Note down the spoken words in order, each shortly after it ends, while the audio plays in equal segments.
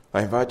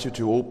I invite you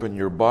to open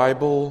your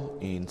Bible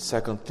in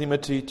 2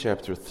 Timothy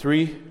chapter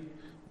 3,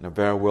 in a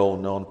very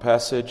well-known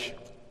passage,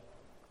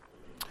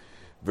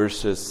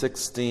 verses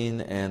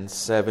 16 and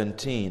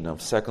 17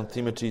 of 2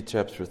 Timothy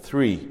chapter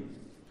 3,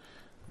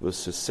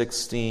 verses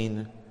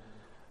 16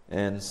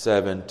 and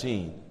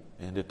 17.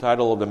 And the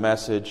title of the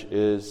message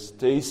is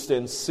Taste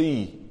and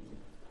See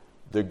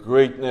the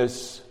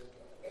Greatness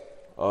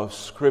of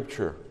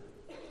Scripture.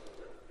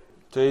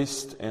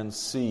 Taste and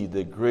see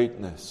the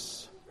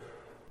greatness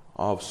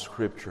of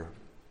Scripture.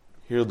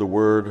 Hear the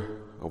word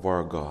of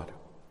our God.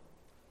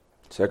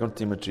 2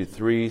 Timothy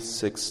 3,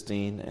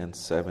 16 and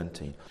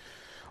 17.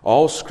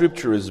 All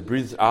Scripture is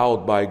breathed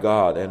out by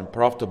God and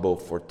profitable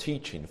for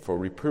teaching, for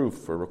reproof,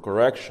 for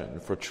correction,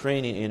 for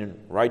training in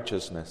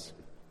righteousness,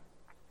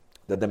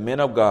 that the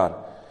man of God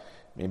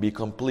may be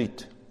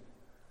complete,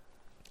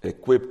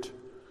 equipped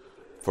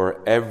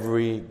for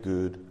every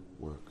good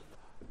work.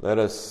 Let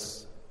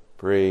us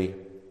pray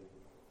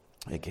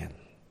again.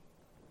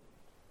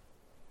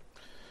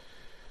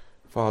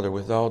 Father,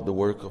 without the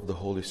work of the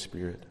Holy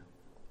Spirit,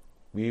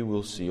 we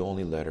will see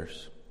only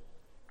letters.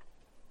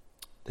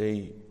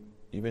 They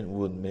even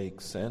would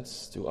make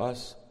sense to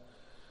us,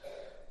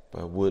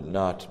 but would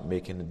not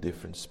make any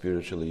difference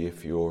spiritually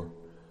if your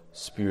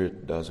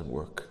Spirit doesn't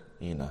work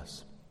in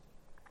us.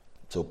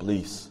 So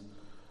please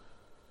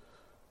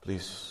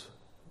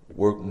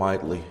work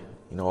mightily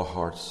in our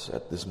hearts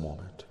at this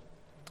moment.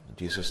 In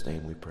Jesus'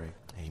 name we pray.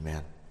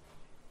 Amen.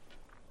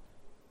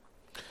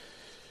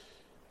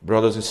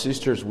 Brothers and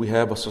sisters, we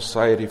have a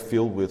society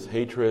filled with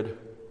hatred,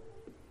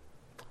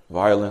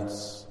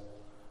 violence,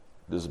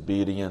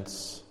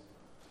 disobedience,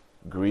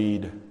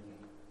 greed,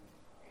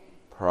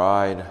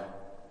 pride,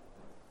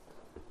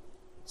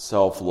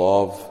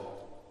 self-love,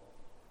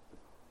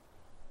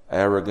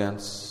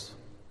 arrogance,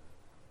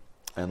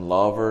 and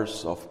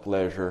lovers of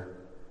pleasure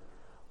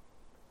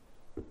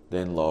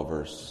than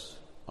lovers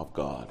of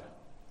God.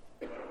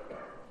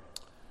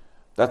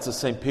 That's the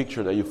same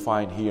picture that you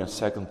find here in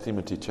 2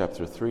 Timothy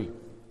chapter 3.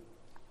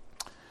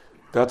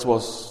 That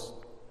was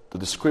the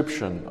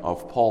description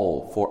of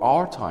Paul for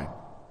our time,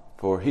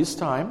 for his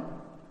time,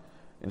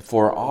 and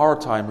for our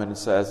time when it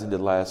says in the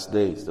last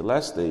days. The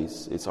last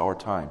days is our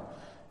time.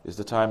 It's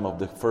the time of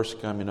the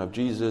first coming of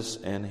Jesus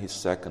and his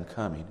second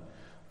coming.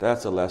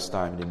 That's the last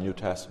time in the New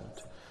Testament.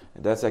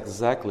 And that's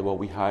exactly what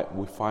we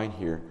find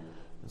here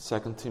in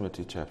 2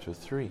 Timothy chapter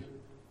 3.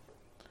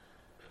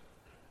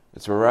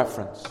 It's a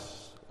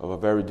reference of a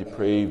very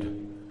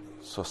depraved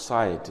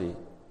society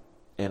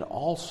and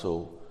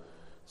also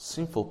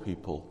sinful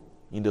people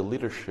in the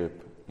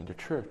leadership in the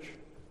church.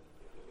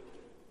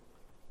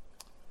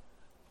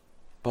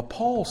 But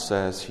Paul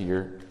says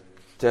here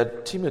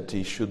that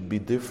Timothy should be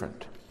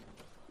different.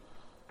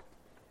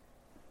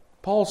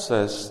 Paul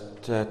says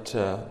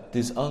that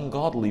these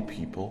ungodly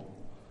people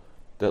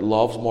that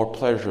loves more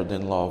pleasure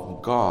than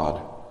love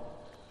God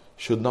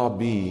should not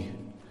be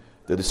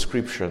the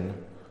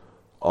description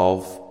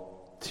of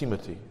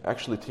Timothy.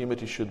 Actually,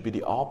 Timothy should be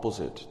the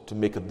opposite, to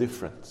make a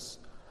difference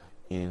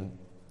in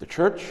the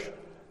church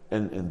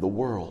and in the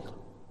world.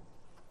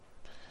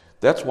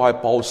 That's why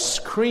Paul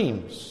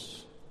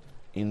screams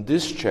in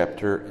this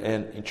chapter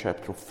and in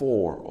chapter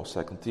 4 of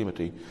 2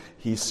 Timothy.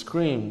 He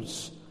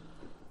screams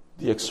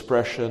the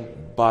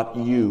expression, but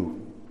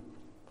you.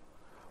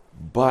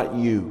 But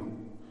you.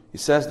 He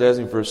says that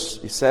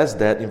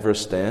in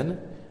verse 10.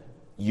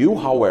 You,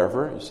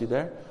 however, you see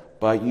there?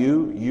 But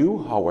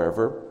you,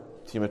 however,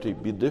 Timothy,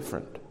 be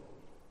different.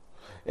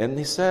 And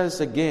he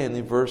says again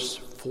in verse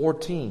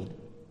 14,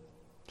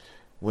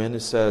 when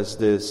it says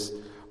this,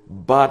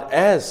 but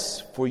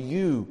as for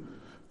you,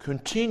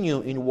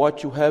 continue in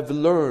what you have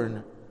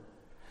learned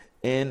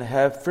and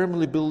have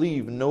firmly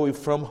believed, knowing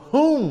from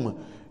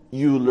whom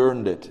you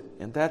learned it.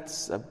 And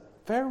that's a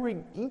very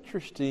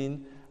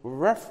interesting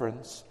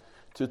reference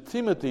to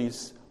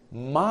Timothy's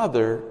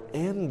mother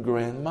and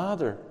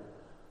grandmother.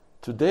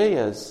 Today,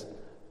 as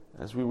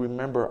we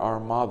remember our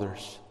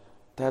mothers,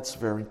 that's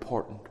very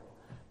important.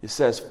 It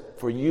says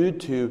for you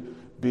to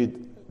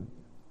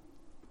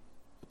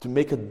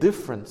make a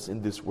difference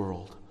in this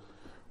world,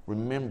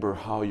 remember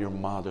how your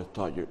mother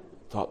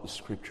taught the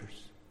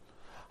Scriptures,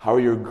 how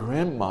your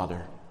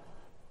grandmother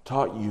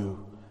taught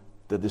you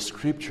that the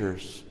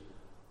Scriptures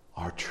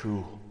are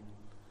true.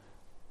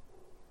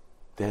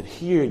 That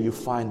here you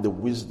find the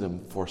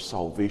wisdom for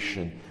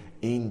salvation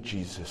in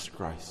Jesus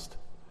Christ.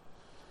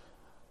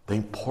 The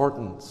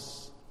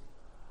importance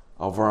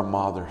of our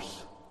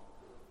mothers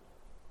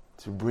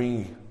to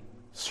bring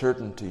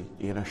certainty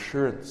and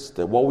assurance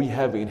that what we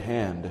have in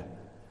hand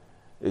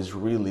is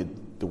really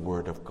the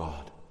Word of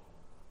God.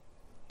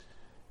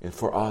 And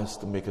for us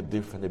to make a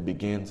difference, it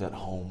begins at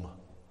home.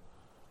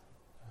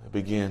 It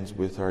begins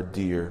with our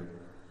dear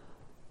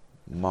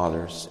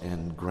mothers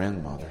and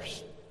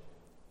grandmothers.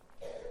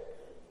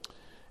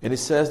 And it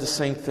says the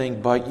same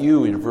thing by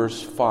you in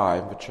verse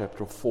 5 of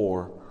chapter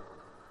 4.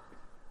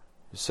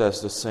 It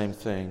says the same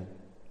thing.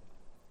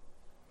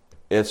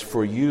 As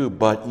for you,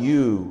 but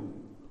you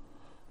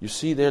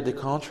see there the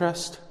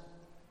contrast?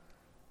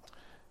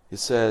 It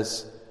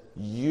says,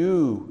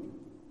 you,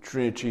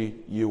 Trinity,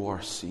 you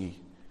are see.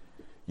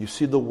 You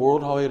see the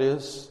world how it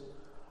is?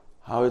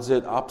 How is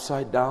it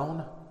upside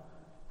down?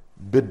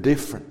 Be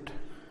different.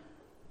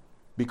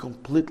 Be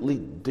completely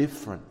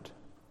different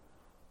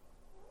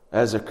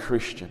as a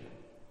Christian.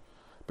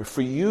 But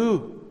for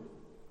you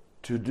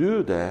to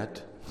do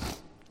that,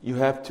 you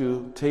have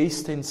to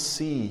taste and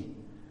see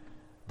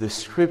the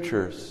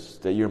scriptures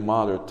that your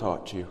mother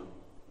taught you.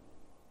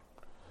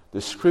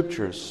 The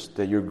scriptures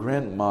that your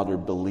grandmother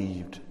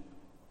believed.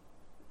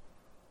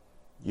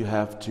 You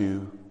have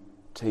to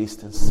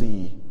taste and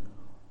see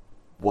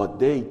what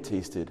they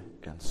tasted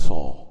and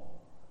saw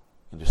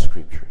in the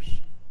scriptures.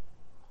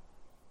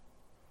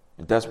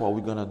 And that's what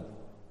we're going to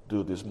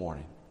do this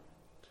morning.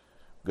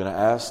 We're going to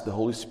ask the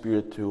Holy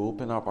Spirit to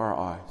open up our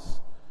eyes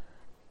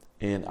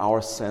and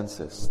our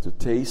senses to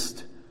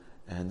taste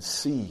and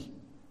see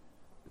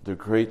the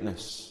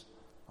greatness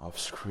of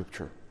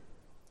Scripture.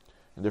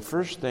 And the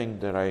first thing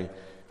that I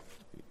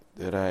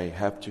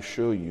have to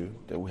show you,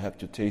 that we have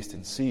to taste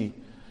and see,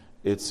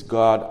 it's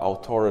God's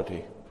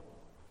authority.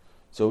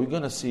 So we're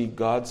going to see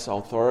God's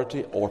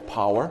authority or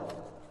power.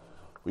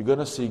 We're going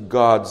to see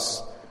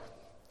God's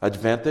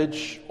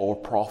advantage or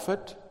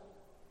profit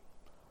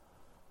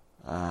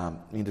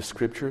in the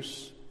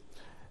Scriptures,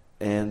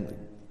 and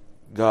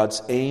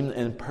God's aim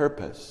and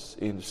purpose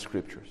in the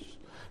Scriptures.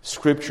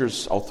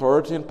 Scripture's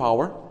authority and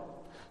power,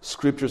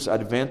 Scripture's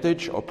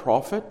advantage or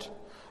profit,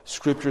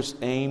 Scripture's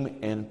aim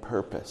and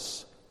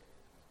purpose.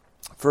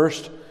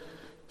 First,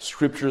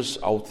 Scripture's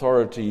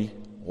authority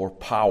or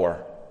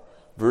power.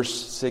 Verse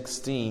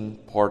 16,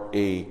 part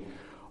A.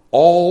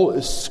 All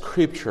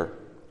Scripture.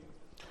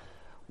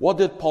 What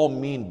did Paul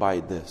mean by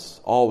this?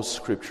 All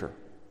Scripture.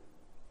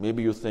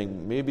 Maybe you think,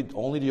 maybe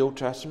only the Old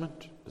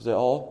Testament? Is that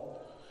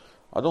all?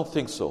 I don't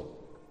think so.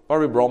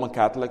 Probably Roman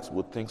Catholics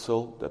would think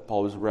so, that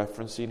Paul is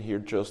referencing here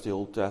just the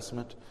Old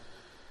Testament.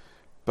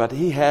 But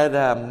he had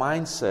a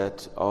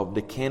mindset of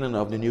the canon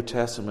of the New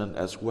Testament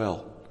as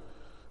well.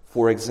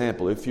 For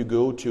example, if you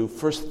go to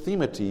 1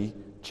 Timothy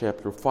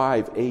chapter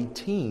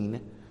 5:18,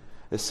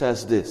 it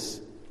says this.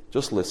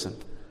 Just listen.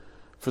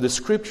 For the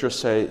Scripture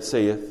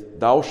saith,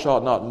 Thou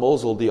shalt not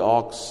muzzle the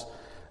ox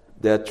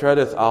that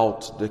treadeth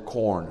out the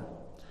corn.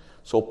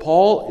 So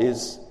Paul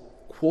is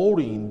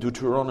quoting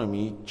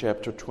Deuteronomy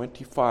chapter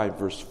 25,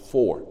 verse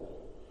 4.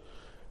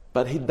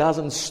 But he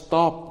doesn't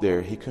stop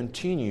there. He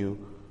continues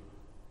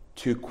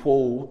to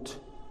quote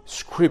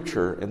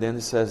Scripture, and then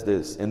he says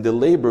this, and the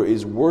labor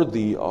is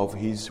worthy of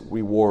his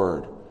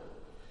reward.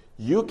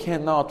 You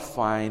cannot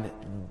find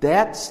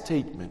that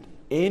statement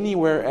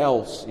anywhere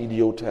else in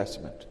the Old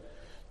Testament.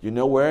 You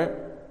know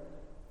where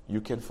you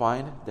can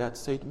find that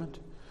statement?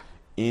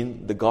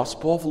 In the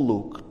Gospel of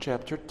Luke,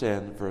 chapter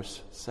 10,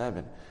 verse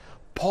 7.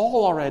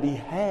 Paul already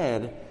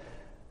had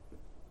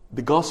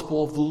the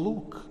Gospel of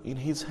Luke in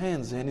his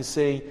hands, and he's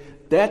saying,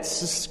 that's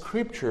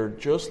Scripture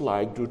just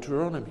like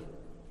Deuteronomy.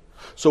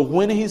 So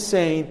when he's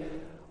saying,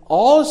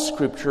 all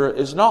Scripture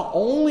is not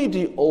only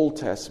the Old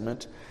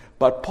Testament,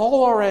 but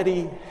Paul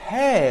already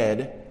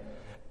had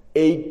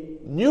a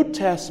New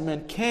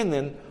Testament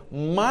canon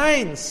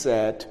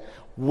mindset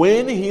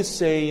when he's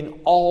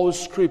saying all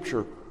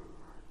Scripture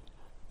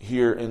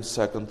here in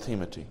 2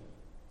 Timothy.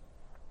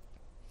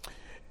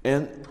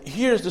 And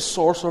here's the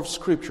source of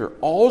Scripture.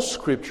 All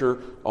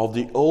Scripture of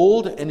the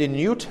Old and the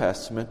New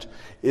Testament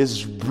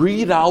is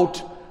breathed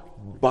out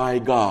by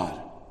God.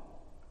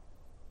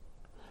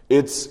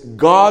 It's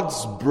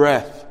God's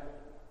breath.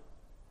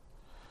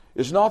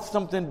 It's not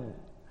something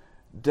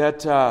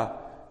that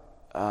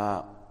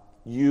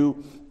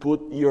you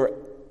put your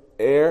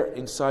air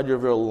inside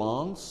your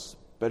lungs,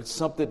 but it's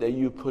something that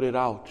you put it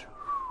out.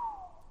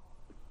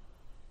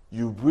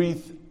 You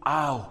breathe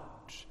out.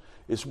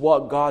 It's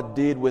what God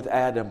did with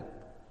Adam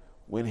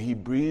when he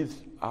breathed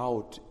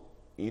out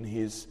in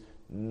his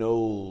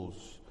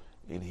nose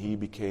and he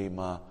became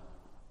a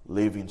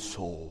living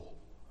soul.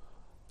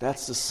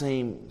 That's the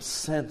same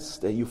sense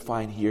that you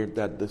find here,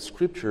 that the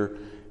Scripture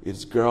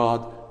is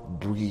God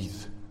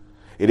breathed.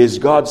 It is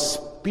God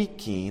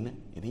speaking,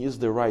 and here's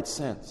the right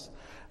sense,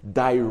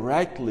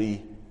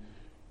 directly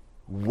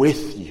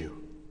with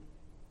you.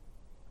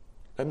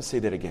 Let me say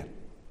that again.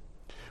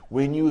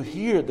 When you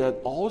hear that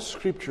all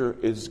Scripture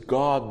is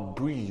God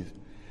breathed,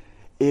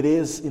 it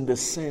is in the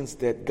sense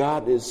that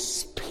God is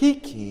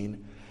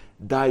speaking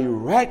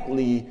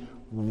directly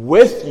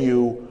with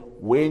you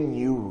when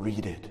you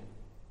read it.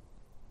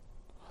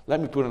 Let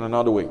me put it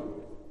another way.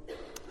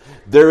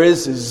 There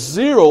is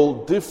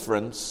zero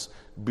difference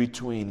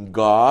between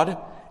God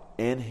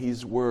and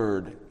His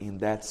Word in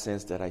that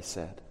sense that I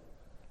said.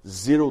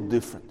 Zero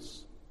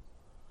difference.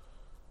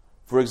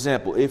 For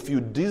example, if you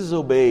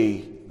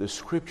disobey the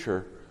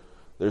Scripture,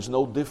 there's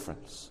no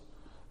difference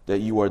that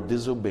you are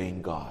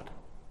disobeying God.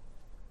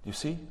 You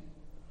see?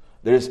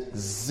 There's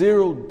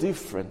zero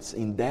difference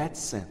in that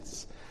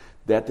sense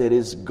that it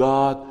is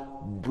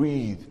God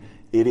breathed.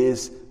 It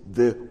is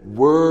the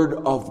Word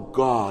of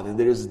God. And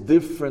there is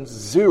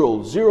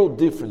zero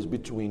difference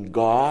between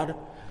God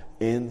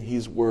and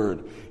His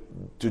Word.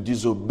 to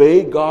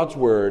disobey God's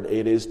word,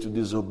 it is to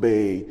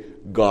disobey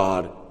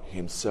God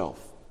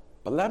Himself.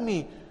 But let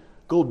me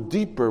go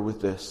deeper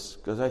with this,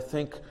 because I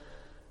think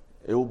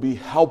it will be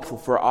helpful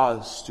for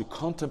us to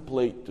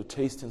contemplate, to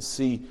taste and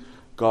see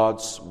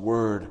God's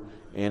word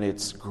and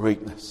its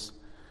greatness.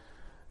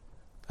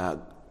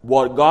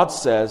 What God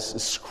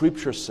says,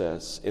 Scripture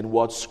says, and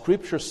what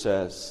Scripture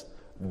says,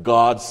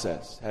 God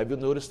says. Have you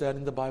noticed that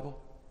in the Bible?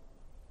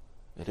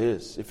 It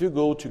is. If you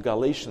go to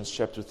Galatians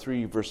chapter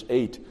 3, verse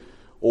 8,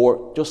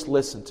 or just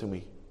listen to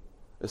me,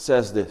 it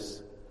says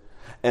this.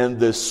 And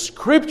the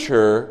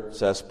Scripture,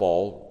 says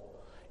Paul,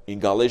 in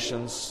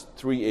Galatians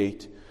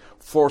 3:8,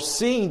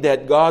 foreseeing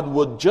that God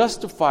would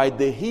justify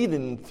the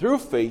heathen through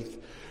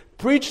faith,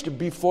 preached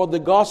before the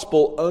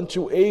gospel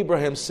unto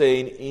Abraham,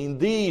 saying, in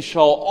thee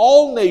shall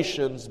all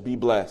nations be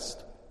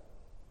blessed.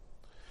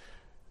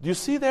 Do you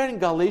see there in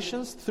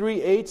Galatians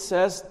 3:8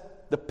 says,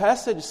 the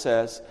passage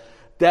says,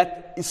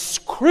 that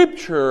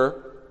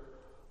Scripture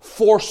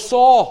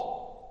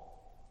foresaw.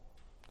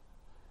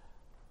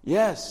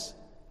 Yes,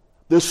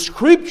 the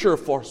Scripture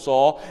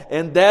foresaw,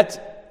 and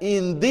that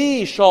in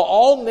thee shall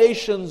all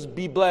nations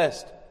be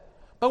blessed.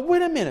 But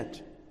wait a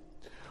minute.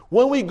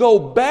 When we go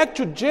back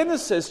to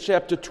Genesis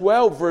chapter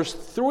 12, verse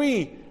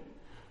 3,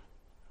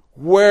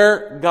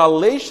 where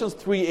Galatians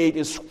 3:8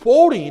 is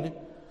quoting,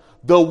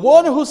 the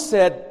one who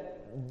said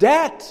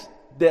that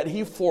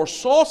he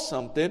foresaw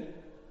something,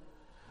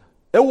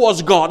 it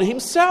was God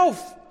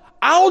Himself,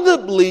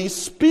 audibly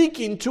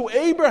speaking to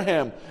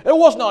Abraham. It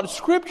was not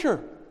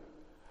Scripture.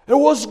 It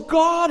was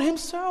God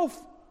Himself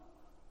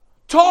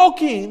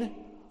talking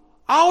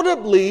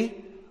audibly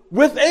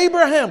with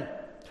Abraham.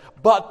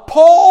 But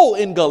Paul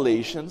in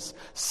Galatians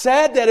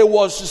said that it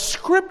was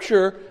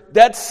Scripture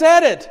that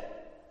said it.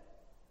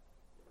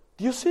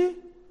 Do you see?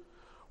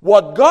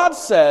 What God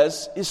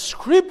says is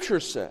Scripture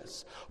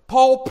says.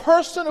 Paul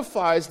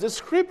personifies the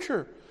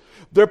Scripture.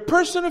 Their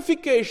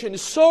personification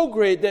is so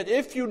great that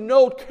if you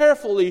note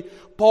carefully,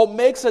 Paul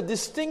makes a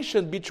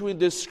distinction between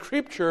the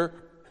Scripture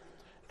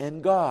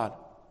and God.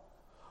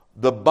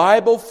 The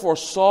Bible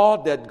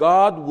foresaw that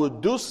God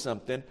would do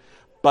something,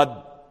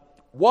 but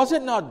was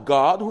it not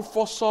God who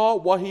foresaw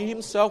what He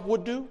Himself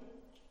would do?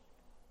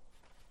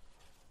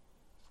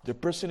 The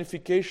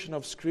personification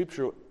of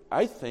Scripture,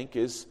 I think,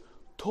 is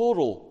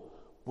total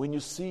when you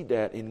see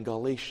that in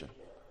Galatians.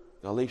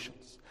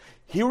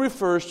 He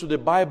refers to the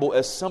Bible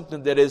as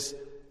something that is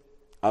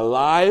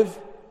alive,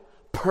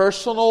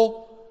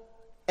 personal,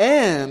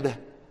 and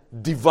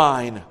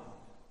divine.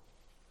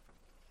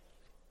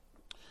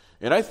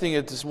 And I think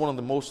it is one of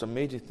the most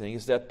amazing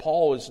things that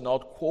Paul is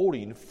not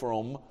quoting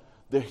from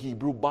the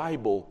Hebrew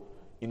Bible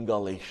in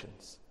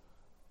Galatians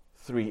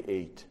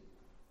 3:8.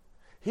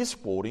 He's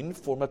quoting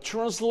from a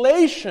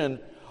translation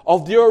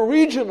of the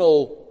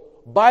original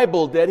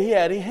Bible that he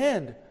had in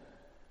hand,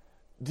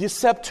 the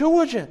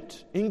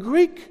Septuagint in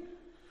Greek.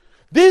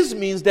 This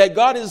means that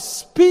God is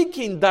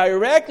speaking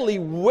directly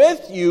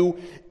with you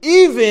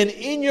even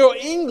in your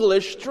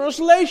English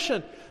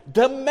translation.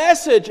 The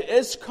message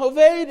is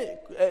conveyed,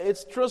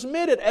 it's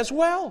transmitted as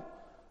well.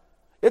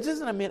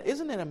 Isn't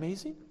it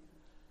amazing?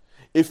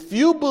 If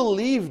you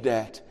believe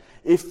that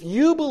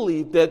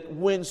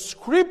when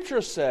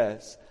Scripture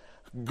says,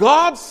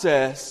 God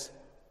says,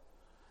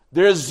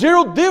 there's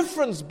zero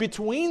difference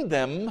between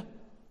them,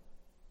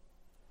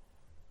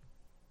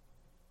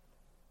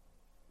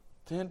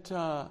 then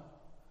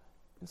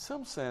in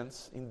some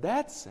sense, in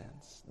that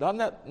sense,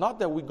 not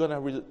that we're going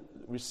to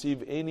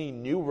receive any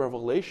new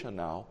revelation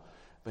now,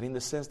 but in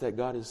the sense that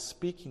God is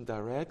speaking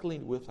directly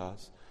with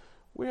us,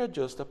 we are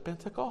just a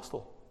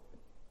Pentecostal,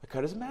 a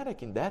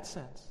charismatic in that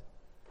sense.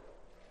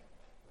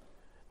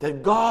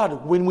 That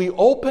God, when we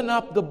open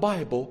up the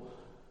Bible,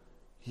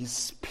 He's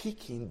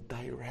speaking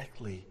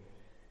directly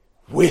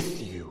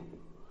with you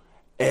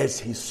as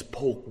He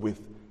spoke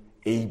with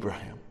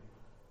Abraham.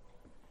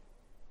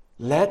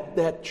 Let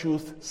that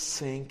truth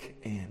sink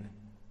in.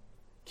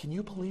 Can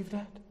you believe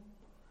that?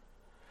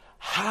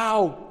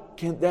 How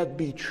can that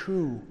be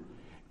true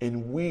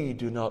and we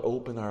do not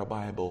open our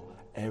Bible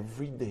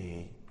every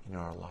day in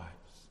our lives?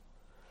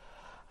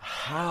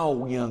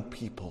 How, young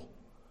people,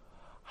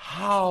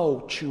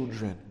 how,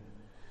 children,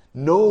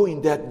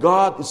 knowing that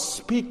God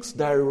speaks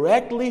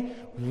directly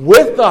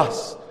with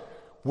us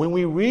when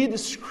we read the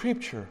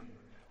Scripture,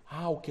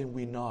 how can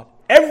we not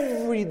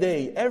every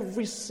day,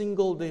 every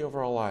single day of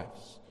our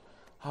lives,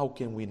 how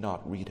can we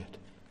not read it?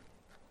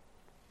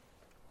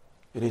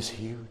 It is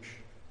huge.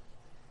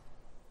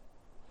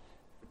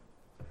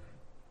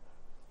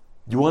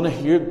 You want to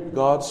hear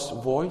God's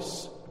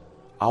voice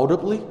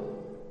audibly?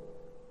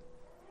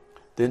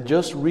 Then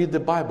just read the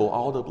Bible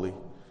audibly,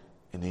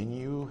 and then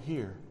you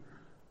hear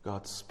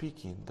God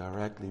speaking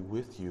directly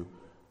with you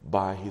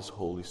by His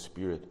Holy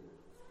Spirit,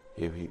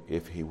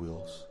 if He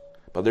wills.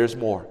 But there's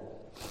more.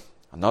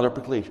 Another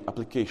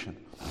application.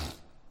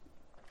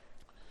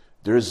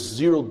 There is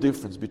zero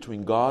difference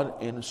between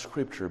God and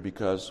Scripture,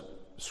 because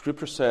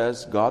Scripture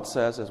says, God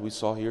says, as we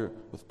saw here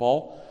with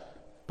Paul,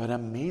 but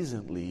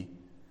amazingly,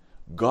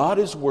 God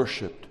is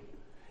worshipped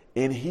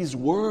And His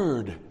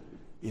Word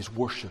is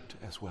worshipped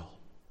as well.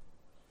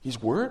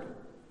 His Word?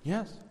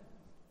 Yes.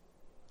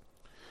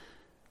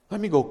 Let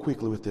me go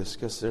quickly with this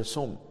because there's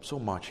so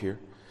much here.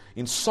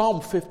 In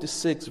Psalm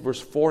 56, verse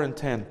 4 and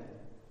 10,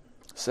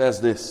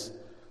 says this.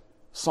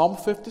 Psalm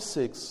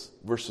 56,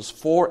 verses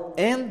 4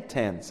 and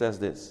 10 says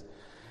this.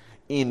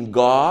 In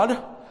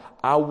God,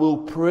 I will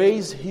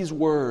praise His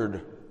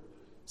Word.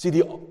 See,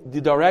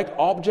 the direct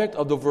object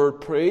of the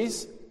word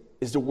praise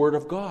is the Word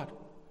of God.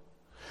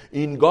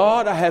 In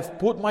God I have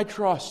put my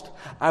trust.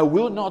 I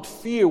will not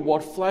fear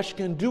what flesh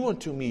can do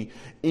unto me.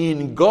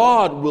 In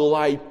God will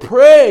I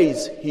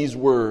praise His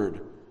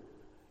Word.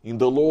 In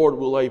the Lord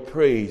will I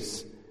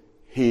praise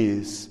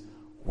His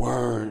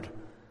Word.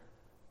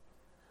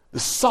 The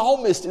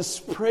psalmist is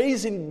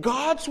praising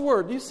God's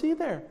Word. You see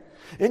there?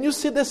 And you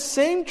see the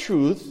same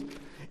truth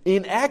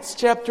in Acts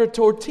chapter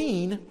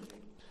 13,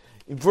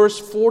 in verse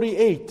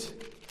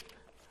 48.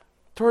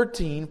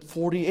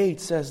 13:48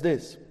 says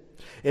this.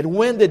 And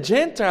when the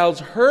Gentiles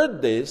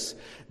heard this,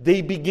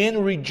 they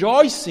began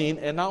rejoicing,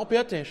 and now pay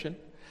attention,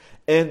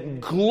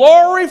 and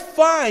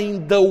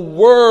glorifying the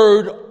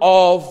word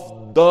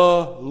of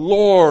the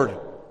Lord.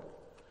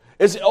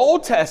 It's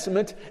Old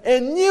Testament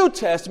and New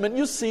Testament,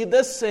 you see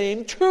the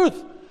same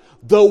truth.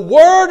 The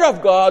Word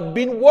of God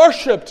being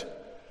worshipped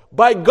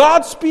by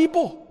God's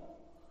people.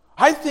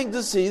 I think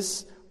this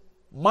is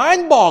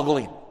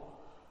mind-boggling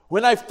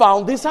when I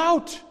found this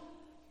out.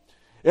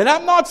 And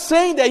I'm not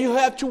saying that you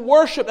have to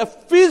worship a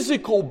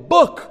physical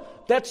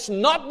book. That's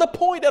not the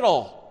point at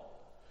all.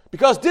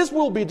 Because this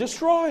will be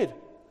destroyed.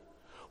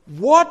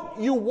 What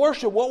you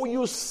worship, what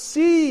you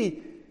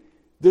see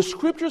the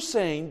Scripture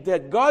saying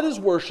that God is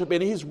worshipped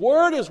and His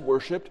Word is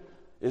worshipped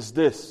is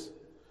this.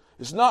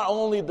 It's not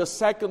only the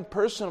second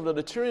person of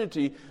the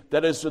Trinity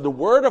that is the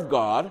Word of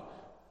God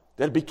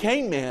that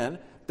became man.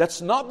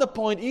 That's not the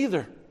point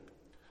either.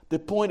 The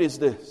point is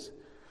this.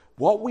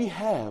 What we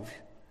have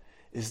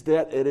is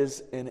that it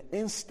is an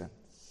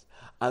instance,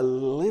 a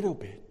little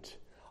bit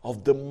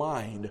of the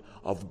mind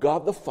of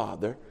God the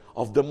Father,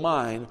 of the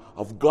mind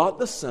of God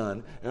the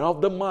Son, and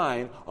of the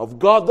mind of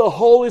God the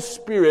Holy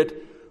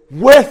Spirit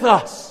with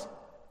us,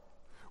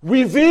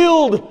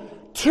 revealed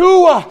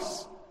to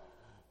us.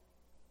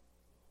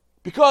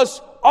 Because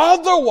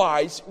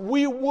otherwise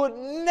we would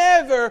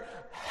never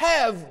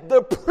have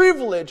the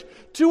privilege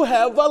to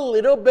have a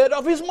little bit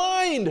of His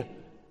mind.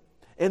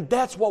 And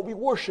that's what we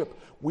worship.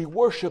 We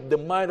worship the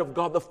mind of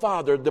God the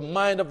Father, the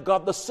mind of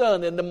God the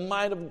Son, and the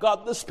mind of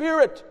God the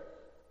Spirit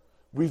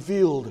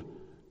revealed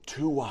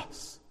to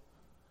us.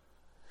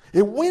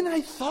 And when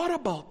I thought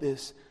about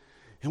this,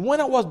 and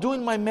when I was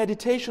doing my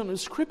meditation in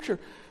Scripture,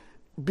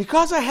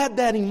 because I had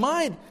that in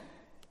mind,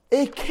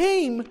 it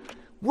came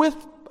with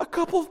a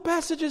couple of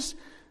passages,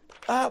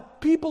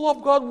 people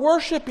of God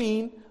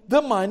worshiping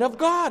the mind of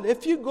God.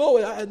 If you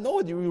go, I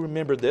know you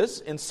remember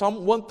this, in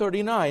Psalm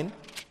 139,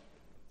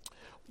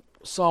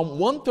 Psalm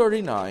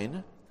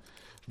 139,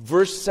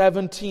 verse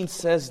 17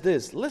 says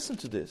this. Listen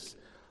to this.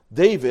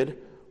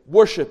 David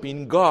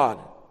worshiping God.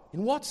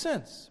 In what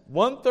sense?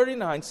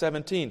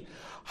 139:17.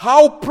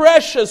 How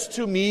precious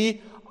to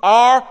me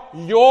are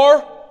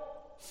your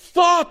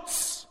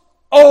thoughts,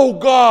 O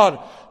God.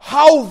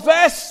 How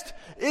vast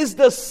is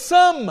the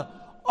sum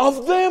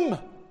of them.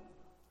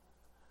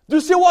 Do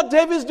you see what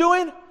David is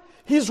doing?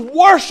 He's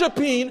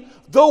worshiping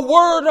the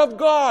Word of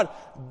God.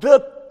 The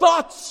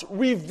thoughts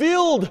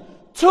revealed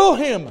to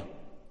him.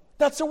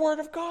 That's the Word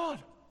of God.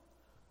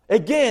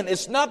 Again,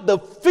 it's not the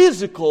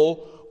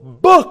physical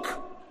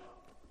book,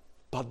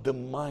 but the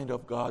mind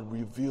of God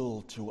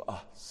revealed to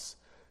us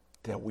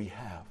that we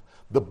have.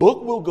 The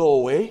book will go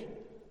away.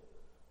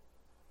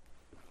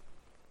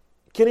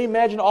 Can you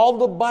imagine all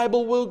the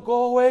Bible will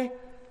go away?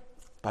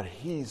 But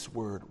His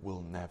Word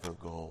will never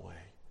go away.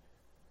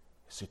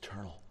 It's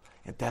eternal.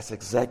 And that's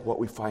exactly what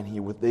we find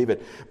here with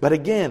David. But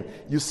again,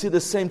 you see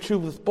the same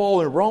truth with Paul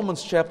in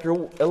Romans chapter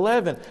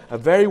 11. A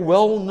very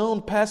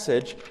well-known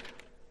passage.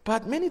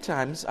 But many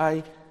times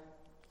I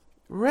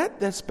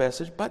read this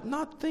passage but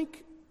not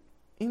think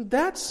in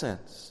that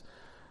sense.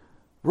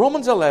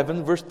 Romans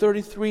 11, verse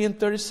 33 and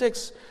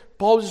 36.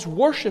 Paul is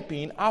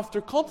worshiping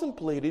after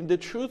contemplating the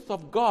truth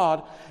of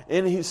God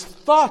in his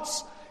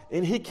thoughts.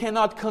 And he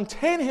cannot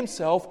contain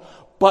himself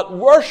but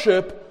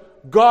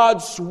worship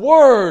God's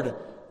Word.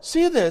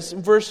 See this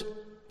in verse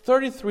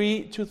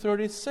 33 to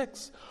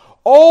 36.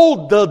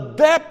 Oh, the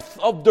depth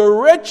of the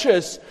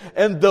riches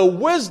and the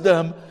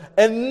wisdom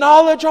and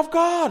knowledge of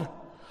God.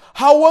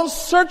 How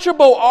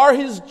unsearchable are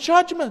His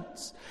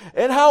judgments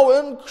and how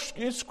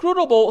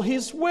inscrutable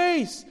His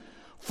ways.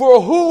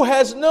 For who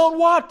has known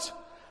what?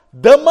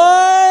 The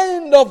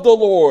mind of the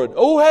Lord.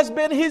 Who has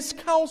been His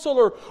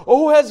counselor?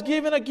 Who has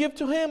given a gift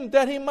to Him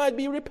that He might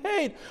be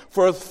repaid?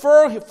 For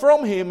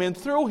from Him and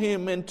through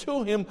Him and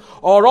to Him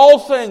are all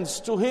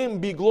things. To Him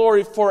be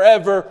glory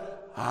forever.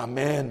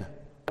 Amen.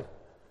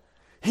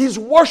 He's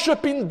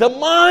worshiping the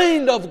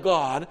mind of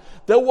God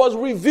that was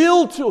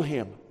revealed to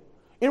him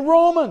in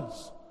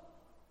Romans.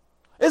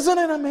 Isn't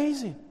it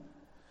amazing?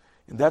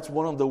 And that's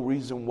one of the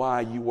reasons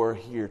why you are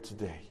here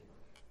today.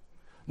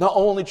 Not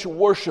only to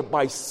worship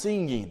by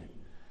singing,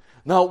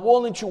 not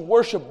only to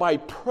worship by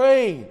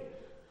praying,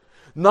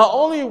 not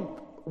only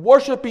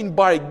worshiping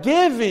by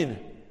giving,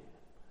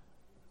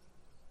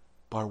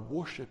 but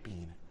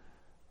worshiping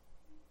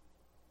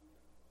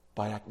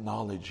by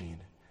acknowledging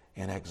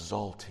and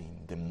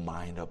exalting the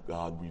mind of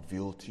God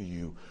revealed to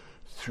you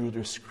through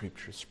the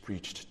Scriptures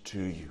preached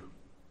to you.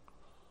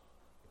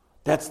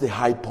 That's the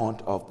high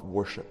point of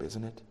worship,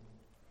 isn't it?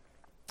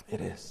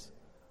 It is.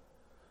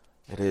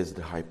 It is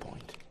the high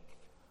point.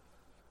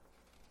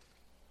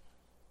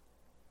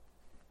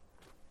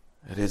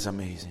 It is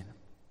amazing.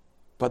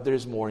 But there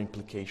is more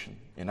implication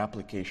and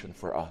application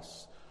for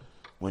us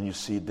when you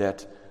see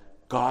that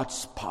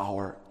God's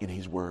power in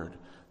His Word,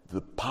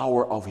 the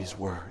power of His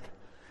Word,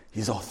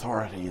 His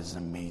authority is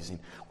amazing.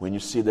 When you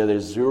see that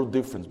there's zero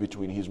difference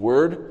between His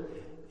Word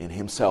and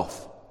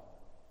Himself.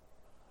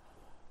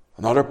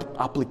 Another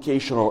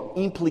application or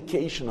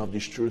implication of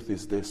this truth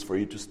is this, for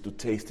you to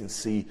taste and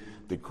see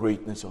the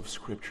greatness of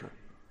Scripture.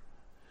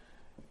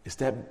 Is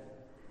that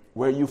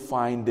where you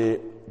find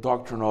the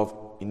doctrine of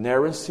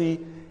inerrancy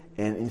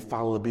and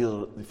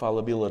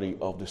infallibility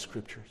of the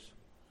Scriptures.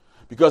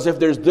 Because if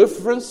there's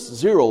difference,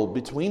 zero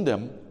between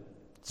them,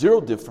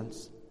 zero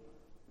difference,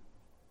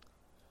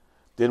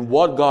 then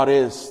what God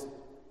is,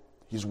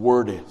 His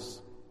Word is.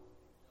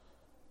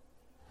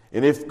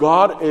 And if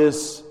God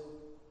is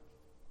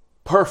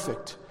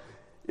perfect,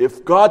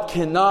 if God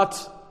cannot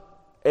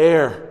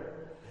err,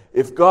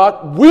 if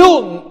God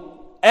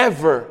will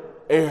ever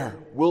err,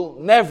 will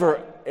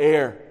never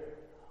err,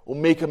 will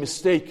make a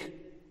mistake,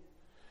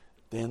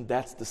 then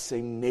that's the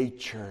same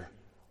nature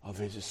of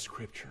His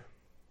Scripture.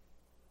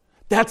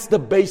 That's the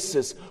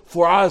basis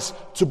for us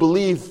to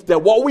believe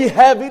that what we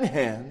have in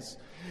hands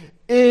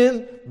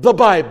in the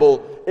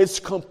Bible is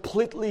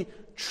completely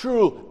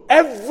true.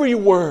 Every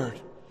word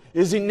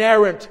is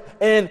inerrant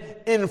and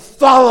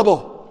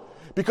infallible,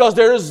 because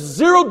there is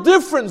zero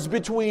difference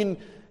between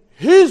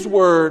His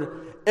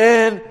Word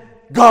and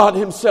God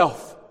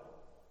Himself.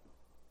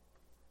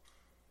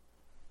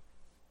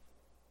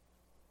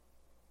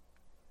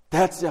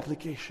 That's the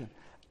application.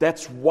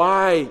 That's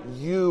why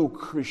you,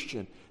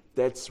 Christian,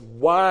 that's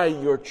why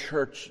your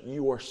church,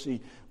 URC,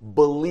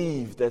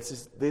 believe that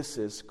this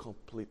is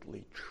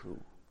completely true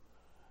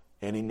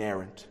and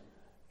inerrant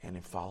and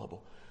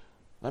infallible.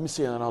 Let me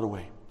say it another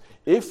way.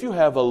 If you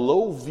have a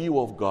low view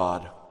of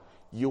God,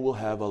 you will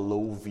have a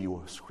low view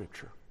of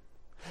Scripture.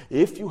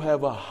 If you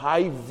have a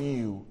high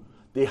view,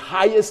 the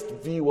highest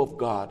view of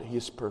God, He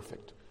is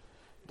perfect,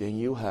 then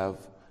you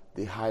have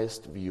the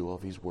highest view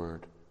of His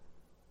Word.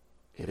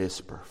 It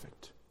is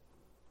perfect.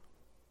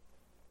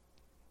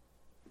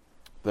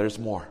 There's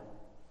more.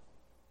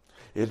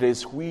 It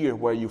is here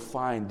where you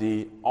find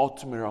the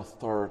ultimate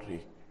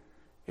authority.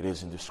 It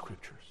is in the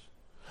Scriptures.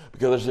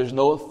 Because there's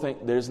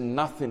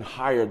nothing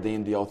higher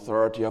than the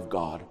authority of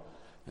God.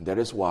 And that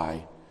is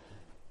why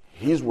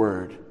His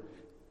Word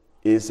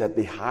is at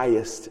the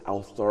highest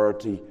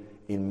authority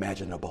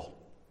imaginable.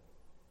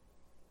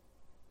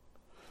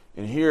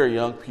 And here,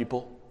 young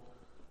people,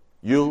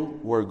 you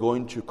who are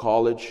going to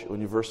college,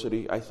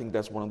 university, I think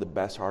that's one of the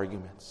best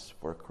arguments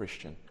for a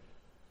Christian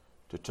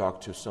to talk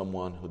to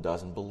someone who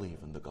doesn't believe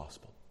in the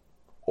gospel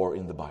or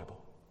in the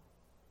Bible.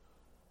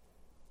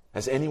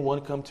 Has anyone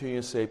come to you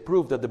and say,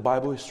 prove that the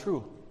Bible is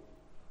true?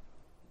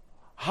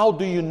 How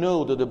do you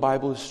know that the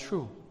Bible is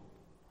true?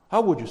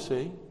 How would you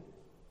say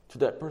to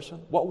that person?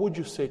 What would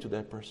you say to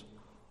that person?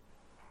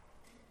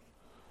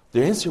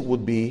 The answer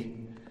would be,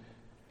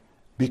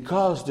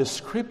 because the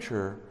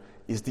Scripture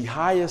is the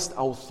highest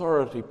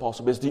authority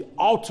possible, it's the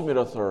ultimate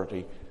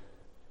authority,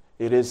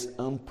 it is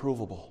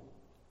unprovable.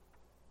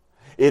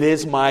 It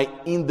is my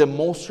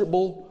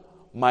indemonstrable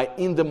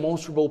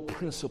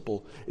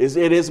principle.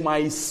 It is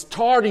my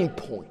starting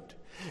point.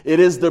 It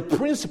is the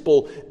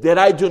principle that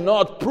I do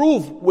not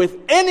prove with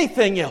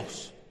anything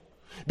else.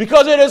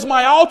 Because it is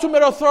my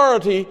ultimate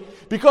authority,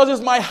 because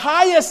it's my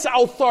highest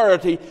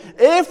authority,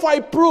 if I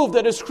prove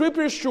that the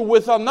Scripture is true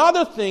with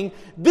another thing,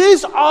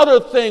 this other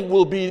thing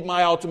will be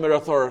my ultimate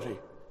authority.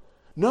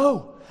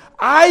 No.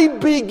 I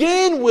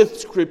begin with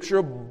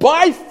Scripture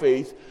by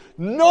faith,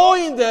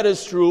 knowing that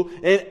it's true,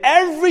 and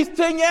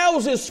everything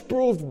else is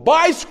proved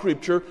by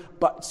Scripture,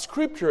 but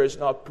Scripture is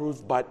not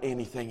proved by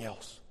anything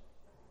else.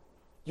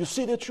 You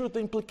see the truth, the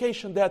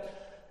implication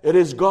that it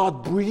is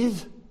God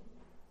breathed?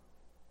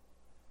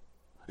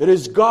 It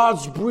is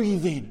God's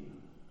breathing.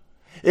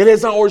 It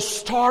is our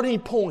starting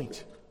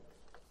point.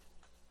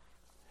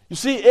 You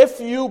see, if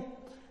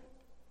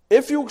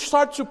you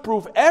start to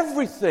prove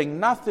everything,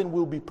 nothing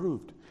will be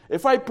proved.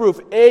 If I prove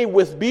A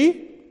with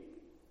B,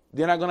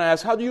 then I'm going to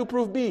ask, how do you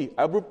prove B?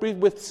 I will prove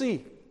with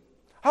C.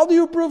 How do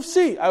you prove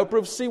C? I will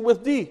prove C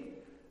with D.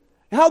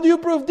 How do you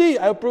prove D?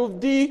 I will prove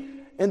D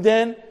and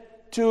then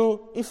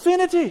to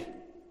infinity.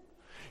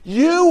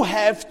 You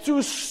have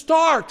to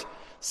start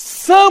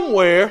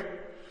somewhere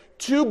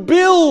to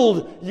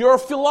build your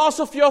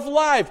philosophy of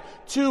life,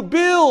 to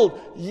build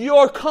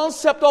your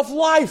concept of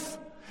life.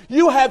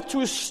 You have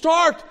to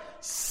start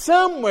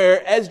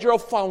somewhere as your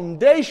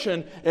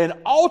foundation and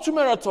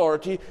ultimate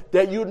authority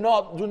that you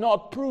do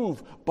not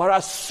prove, but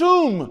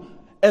assume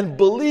and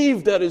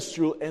believe that is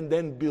true, and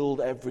then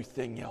build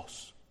everything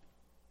else.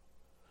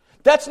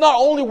 That's not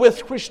only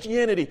with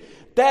Christianity.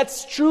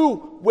 That's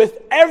true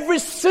with every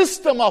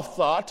system of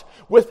thought,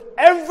 with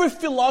every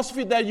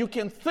philosophy that you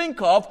can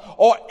think of,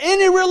 or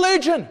any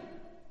religion.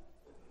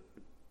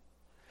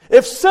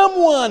 If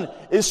someone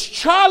is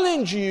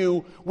challenging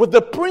you with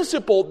the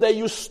principle that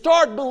you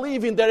start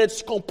believing that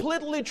it's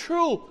completely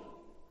true,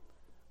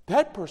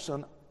 that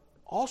person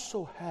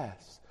also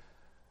has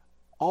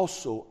a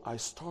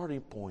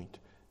starting point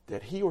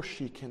that he or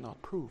she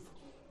cannot prove.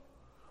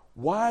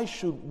 Why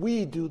should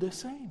we do the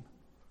same?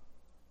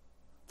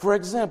 For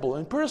example,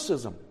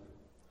 empiricism.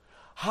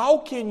 How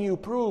can you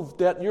prove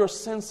that your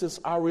senses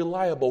are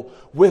reliable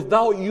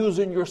without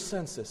using your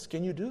senses?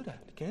 Can you do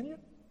that? Can you?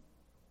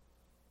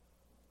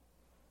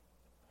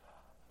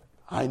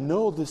 I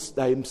know this,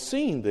 I am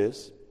seeing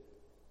this,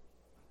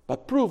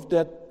 but prove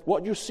that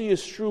what you see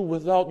is true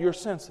without your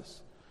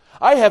senses.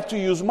 I have to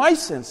use my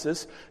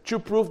senses to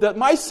prove that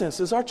my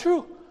senses are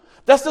true.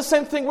 That's the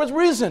same thing with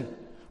reason.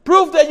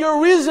 Prove that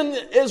your reason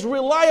is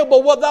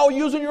reliable without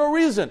using your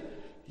reason.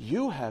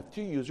 You have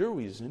to use your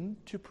reason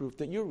to prove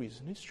that your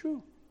reason is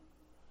true.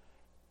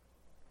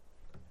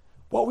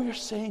 What we are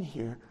saying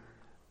here,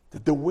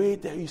 that the way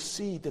that you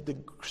see that the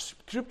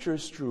Scripture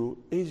is true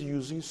is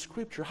using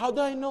Scripture. How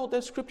do I know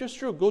that Scripture is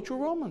true? Go to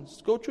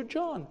Romans, go to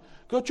John,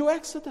 go to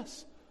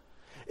Exodus.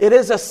 It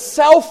is a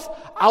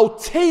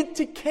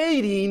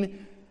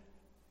self-authenticating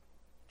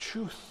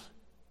truth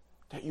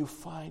that you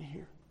find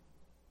here.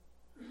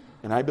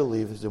 And I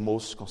believe it's the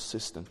most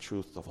consistent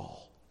truth of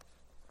all.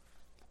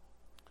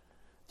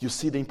 You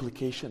see the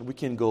implication? We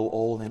can go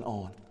on and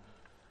on.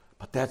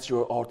 But that's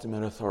your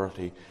ultimate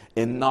authority,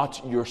 and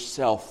not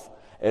yourself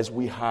as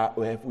we have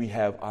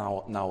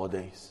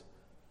nowadays.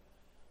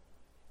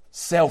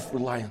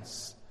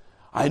 Self-reliance.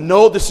 I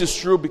know this is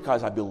true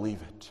because I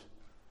believe it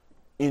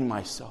in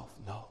myself.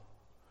 No.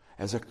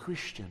 As a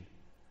Christian,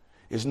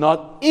 it's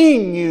not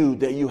in you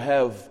that you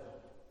have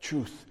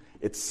truth.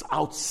 It's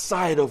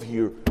outside of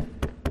you,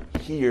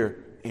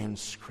 here in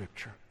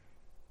Scripture.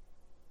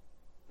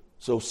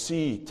 So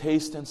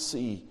taste and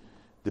see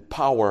the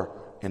power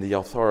and the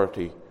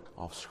authority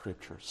of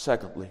Scripture.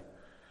 Secondly,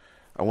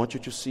 I want you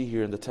to see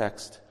here in the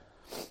text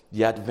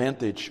the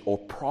advantage or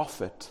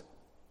profit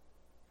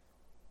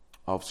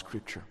of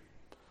Scripture.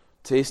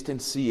 Taste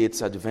and see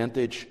its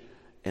advantage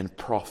and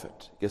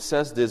profit. It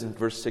says this in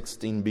verse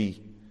 16b.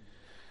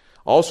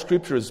 All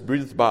Scripture is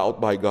breathed out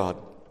by God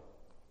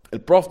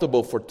and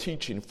profitable for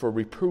teaching, for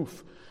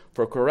reproof,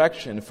 for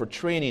correction, for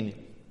training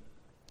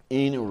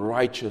in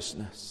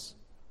righteousness.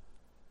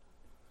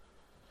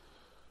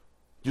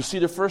 You see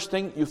the first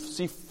thing? You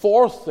see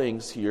four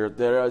things here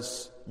that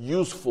is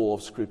useful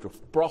of Scripture,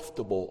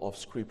 profitable of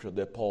Scripture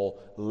that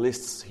Paul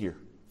lists here.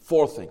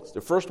 Four things.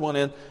 The first one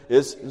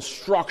is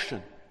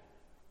instruction.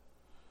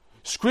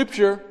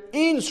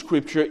 In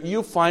Scripture,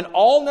 you find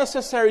all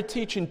necessary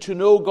teaching to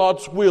know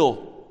God's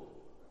will.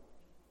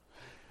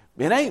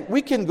 And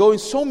we can go in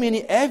so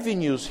many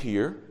avenues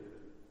here,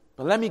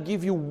 but let me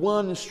give you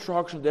one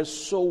instruction that's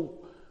so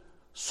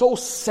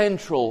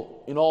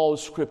central in all of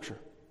Scripture.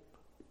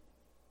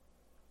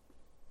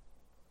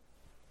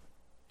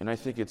 And I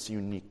think it's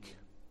unique.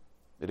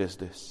 It is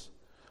this.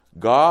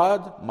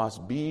 God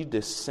must be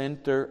the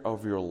center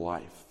of your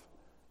life.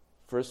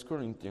 1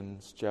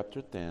 Corinthians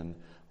chapter 10,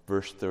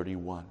 verse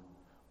 31.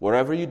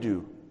 Whatever you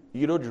do,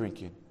 eat or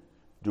drinking,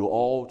 do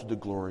all to the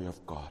glory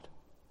of God.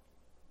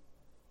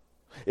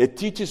 It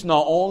teaches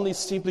not only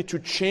simply to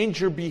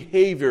change your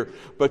behavior,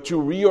 but to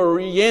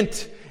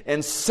reorient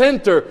and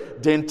center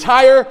the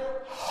entire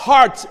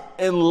heart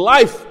and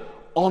life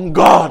on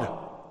God.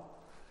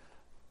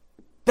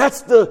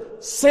 That's the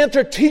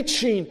center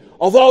teaching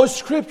of all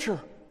Scripture.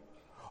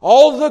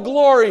 All the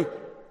glory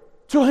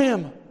to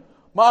Him.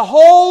 My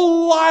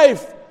whole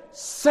life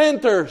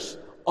centers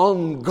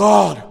on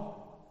God.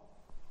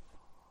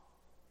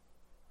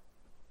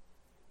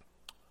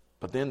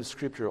 But then the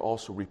Scripture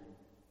also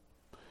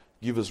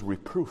gives us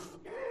reproof.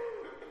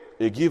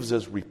 It gives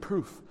us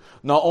reproof.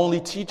 Not only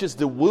teaches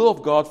the will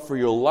of God for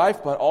your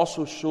life, but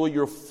also show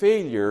your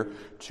failure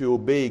to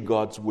obey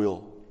God's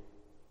will.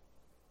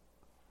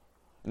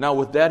 Now,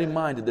 with that in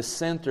mind, that the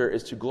center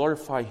is to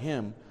glorify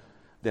Him,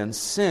 then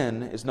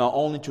sin is not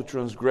only to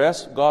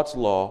transgress God's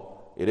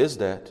law, it is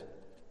that,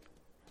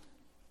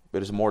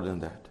 but it's more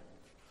than that.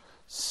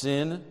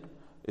 Sin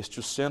is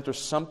to center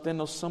something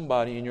or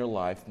somebody in your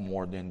life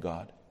more than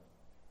God.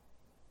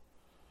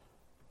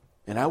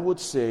 And I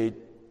would say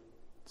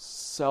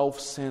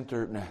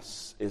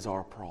self-centeredness is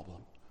our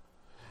problem.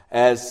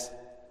 As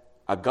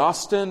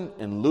Augustine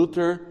and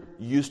Luther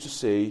used to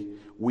say,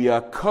 we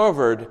are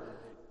curved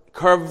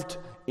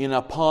in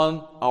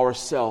upon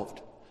ourselves.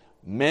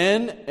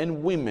 Men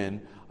and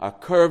women are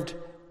curved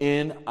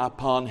in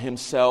upon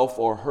himself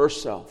or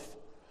herself.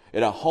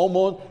 Era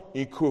homo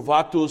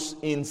incurvatus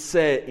in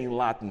se in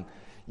Latin.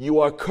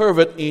 you are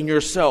covered in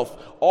yourself,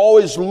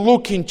 always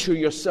looking to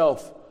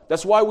yourself.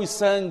 That's why we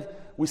sang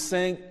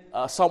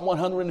Psalm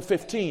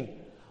 115.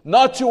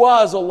 Not to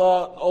us, O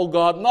Lord, O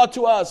God, not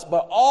to us,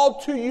 but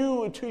all to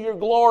you and to your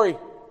glory.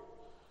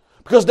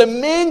 Because the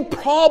main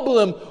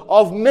problem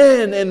of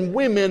men and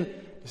women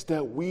is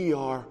that we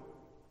are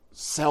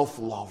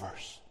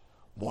self-lovers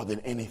more than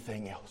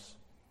anything else.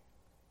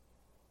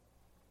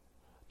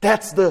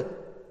 That's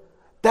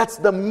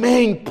the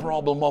main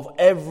problem of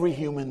every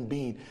human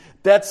being.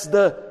 That's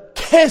the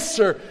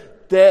cancer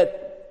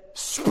that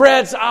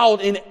spreads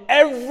out in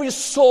every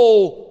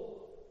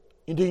soul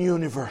in the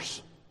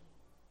universe.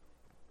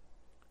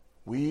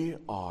 We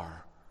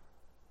are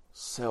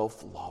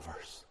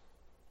self-lovers.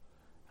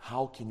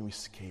 How can you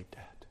escape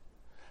that?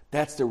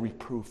 That's the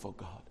reproof of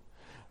God.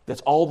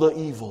 That's all the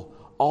evil,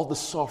 all the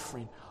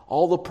suffering,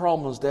 all the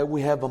problems that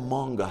we have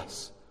among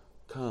us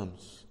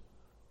comes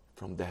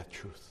from that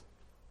truth.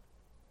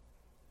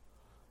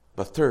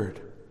 But third,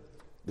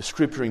 the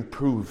Scripture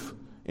improve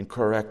and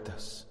correct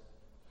us.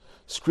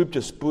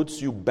 Scripture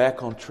puts you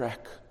back on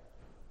track.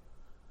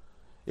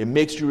 It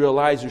makes you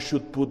realize you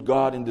should put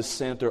God in the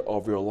center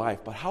of your life.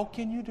 But how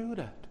can you do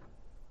that?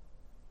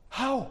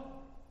 How?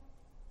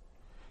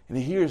 And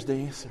here's the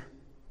answer.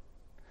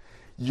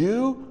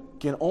 You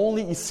can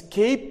only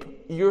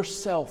escape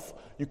yourself.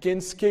 You can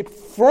escape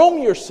from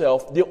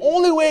yourself. The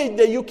only way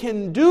that you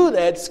can do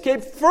that,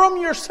 escape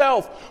from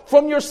yourself,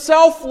 from your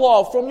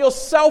self-love, from your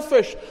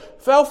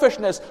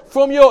selfishness,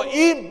 from your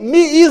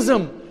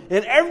meism,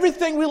 and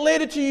everything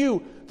related to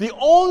you. The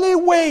only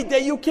way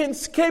that you can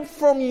escape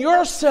from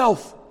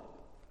yourself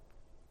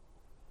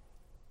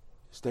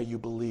is that you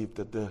believe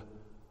that the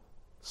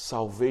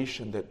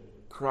salvation that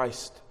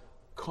Christ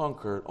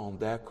conquered on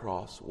that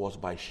cross was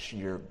by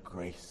sheer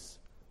grace.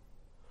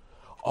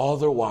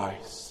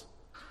 Otherwise,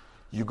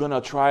 you're going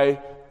to try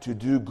to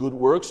do good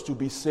works to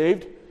be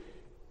saved.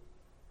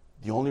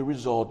 The only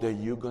result that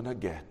you're going to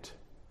get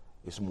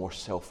is more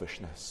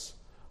selfishness,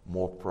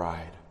 more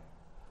pride,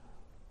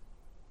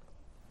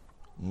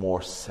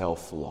 more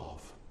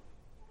self-love.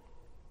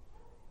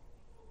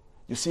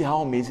 You see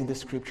how amazing the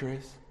Scripture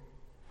is?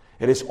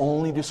 It is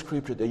only the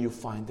Scripture that you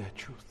find that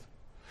truth.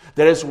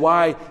 That is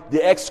why the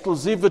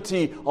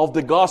exclusivity of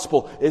the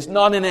gospel is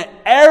not an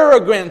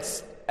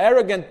arrogant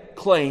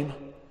claim.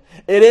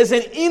 It is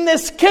an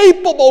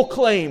inescapable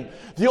claim.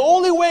 The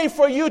only way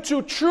for you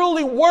to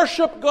truly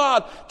worship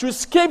God, to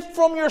escape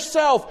from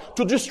yourself,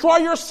 to destroy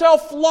your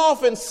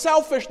self-love and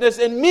selfishness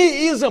and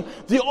meism,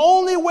 the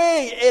only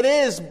way it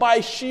is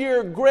by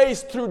sheer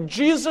grace through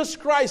Jesus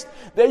Christ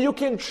that you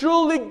can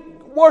truly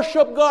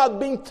worship God,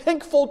 being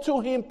thankful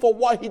to Him for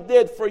what He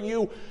did for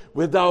you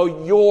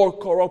without your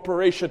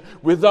cooperation,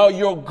 without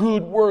your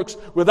good works,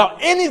 without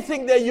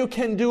anything that you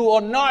can do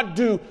or not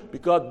do.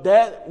 Because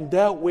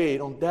that way,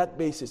 on that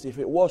basis, if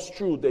it was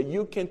true that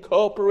you can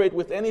cooperate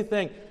with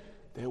anything,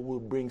 that will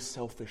bring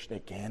selfishness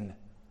again.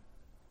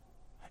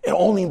 And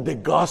only in the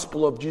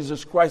gospel of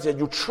Jesus Christ that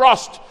you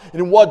trust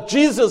in what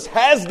Jesus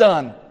has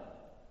done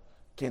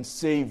can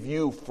save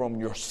you from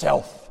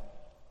yourself.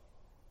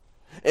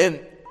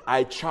 And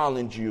I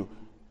challenge you,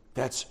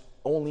 that's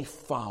only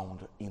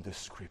found in the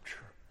Scripture.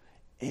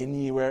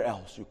 Anywhere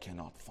else you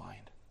cannot find.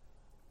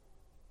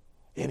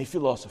 Any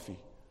philosophy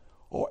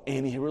or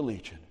any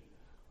religion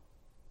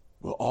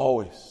will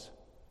always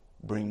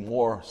bring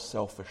more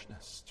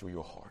selfishness to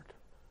your heart.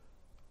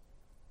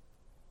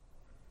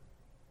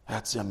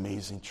 That's the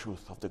amazing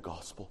truth of the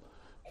gospel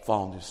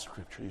found in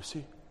Scripture, you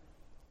see?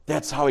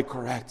 That's how it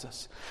corrects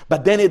us.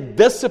 But then it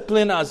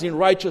disciplines us in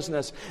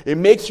righteousness. It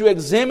makes you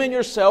examine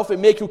yourself. It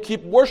makes you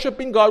keep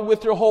worshiping God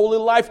with your holy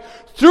life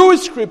through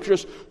His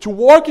Scriptures, to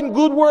work in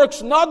good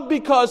works, not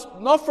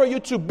for you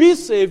to be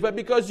saved, but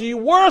because you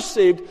were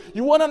saved.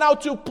 You want now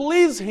to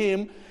please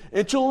Him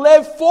and to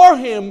live for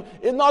Him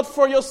and not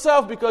for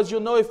yourself, because you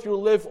know if you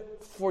live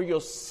for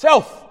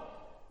yourself,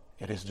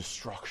 it is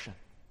destruction.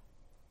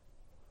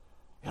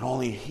 And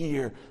only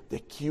here they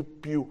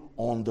keep you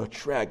on the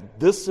track,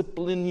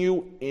 discipline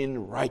you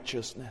in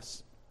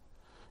righteousness.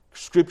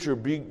 Scripture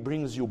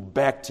brings you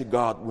back to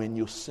God when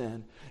you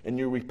sin, and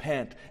you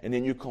repent, and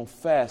then you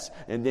confess,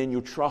 and then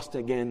you trust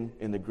again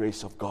in the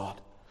grace of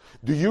God.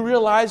 Do you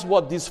realize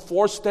what these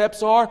 4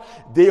 steps are?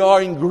 They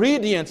are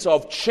ingredients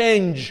of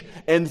change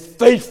and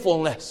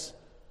faithfulness.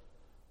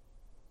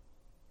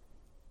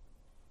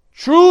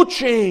 True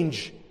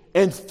change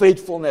and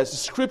faithfulness.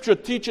 Scripture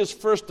teaches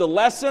first the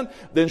lesson,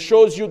 then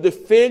shows you the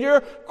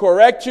failure,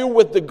 correct you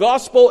with the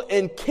gospel,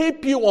 and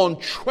keep you on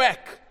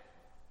track.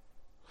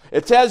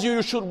 It tells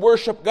you should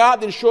worship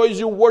God, then shows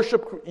you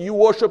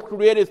worship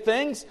created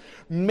things,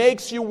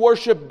 makes you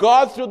worship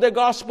God through the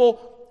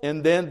gospel,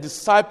 and then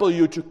disciple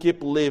you to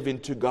keep living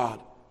to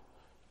God.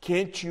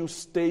 Can't you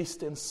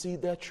taste and see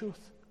that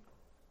truth?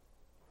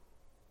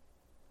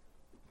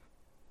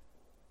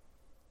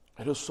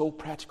 It is so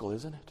practical,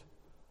 isn't it?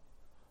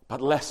 But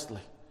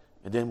lastly,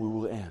 and then we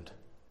will end.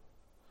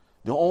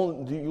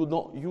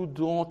 You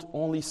don't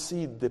only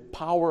see the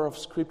power of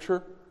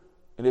Scripture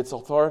and its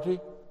authority.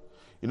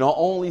 You not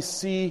only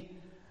see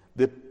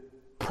the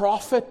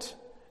profit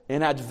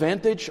and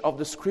advantage of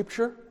the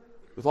Scripture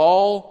with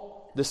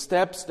all the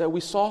steps that we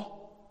saw.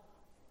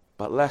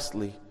 But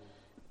lastly,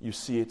 you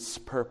see its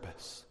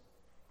purpose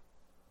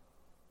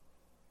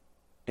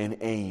and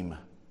aim.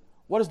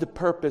 What is the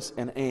purpose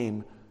and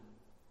aim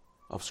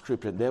of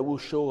Scripture? That will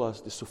show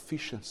us the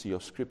sufficiency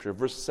of Scripture.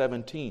 Verse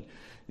 17.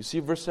 You see,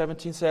 verse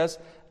 17 says,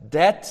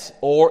 that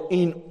or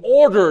in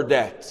order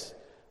that.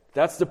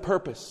 That's the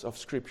purpose of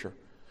Scripture.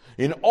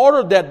 In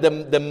order that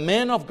the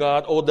man of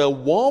God or the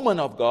woman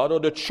of God or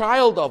the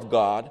child of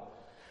God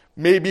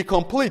may be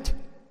complete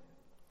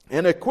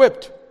and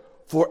equipped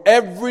for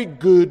every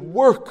good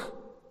work.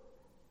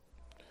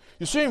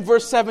 You see in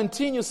verse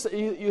 17,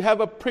 you have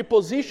a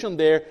preposition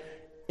there,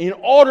 in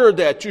order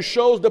that, to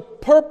show the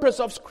purpose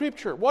of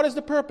Scripture. What is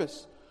the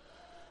purpose?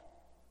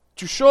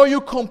 To show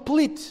you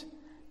complete,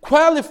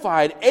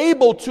 qualified,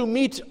 able to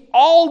meet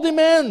all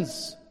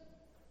demands.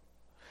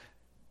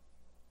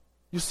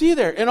 You see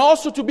there, and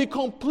also to be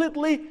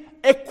completely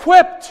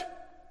equipped.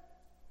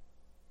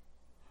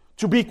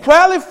 To be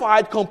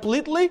qualified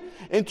completely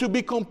and to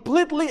be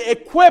completely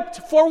equipped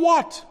for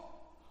what?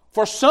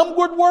 For some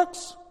good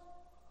works?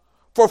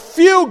 For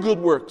few good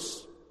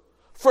works?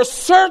 For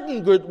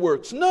certain good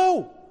works?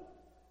 No.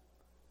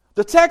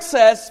 The text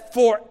says,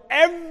 for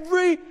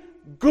every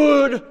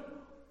good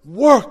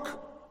work.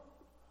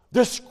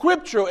 The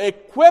Scripture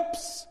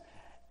equips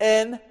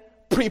and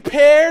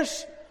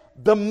prepares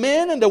the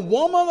man and the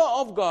woman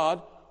of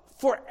God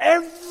for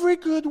every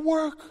good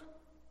work.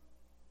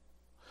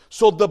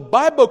 So the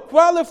Bible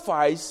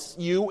qualifies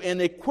you and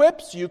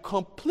equips you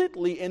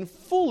completely and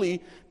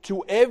fully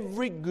to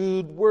every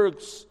good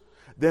works.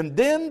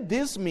 Then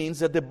this means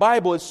that the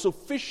Bible is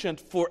sufficient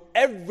for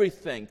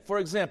everything. For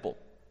example,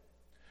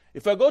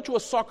 if I go to a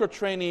soccer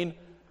training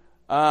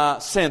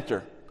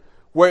center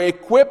where it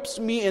equips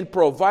me and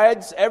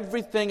provides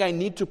everything I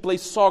need to play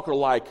soccer,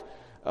 like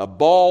a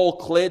ball,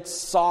 cleats,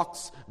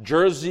 socks,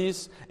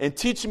 jerseys, and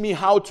teach me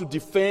how to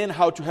defend,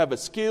 how to have a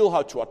skill,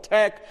 how to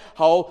attack,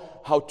 how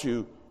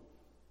to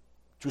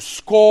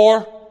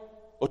score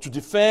or to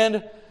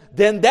defend,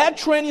 then that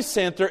training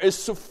center is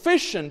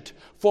sufficient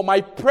for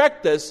my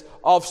practice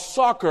of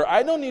soccer.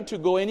 I don't need to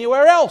go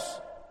anywhere else.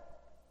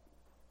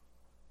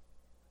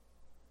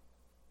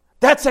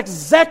 That's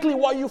exactly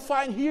what you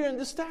find here in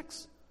this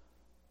text.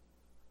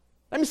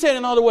 Let me say it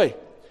another way.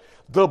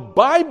 The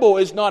Bible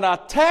is not a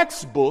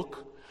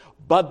textbook,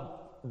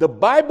 but the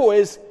Bible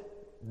is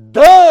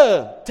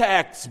the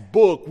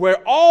textbook where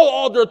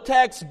all other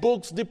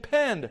textbooks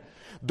depend.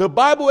 The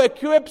Bible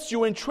equips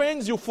you and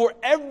trains you for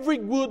every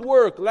good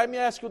work. Let me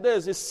ask you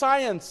this. Is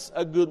science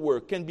a good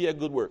work? Can be a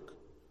good work.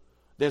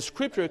 Then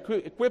Scripture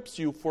equips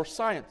you for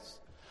science.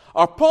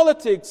 Are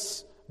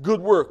politics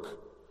good work?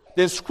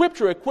 Then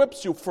Scripture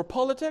equips you for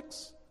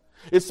politics.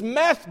 Is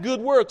math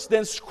good works?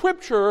 Then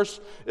Scriptures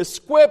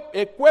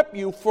equip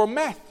you for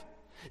math.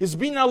 Is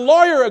being a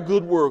lawyer a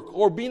good work?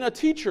 Or being a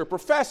teacher,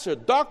 professor,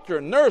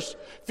 doctor, nurse,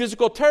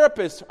 physical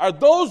therapist? Are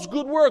those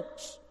good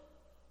works?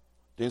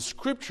 Then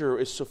Scripture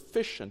is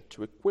sufficient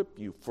to equip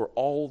you for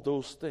all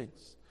those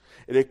things.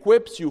 It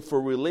equips you for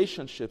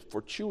relationships,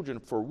 for children,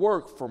 for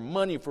work, for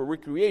money, for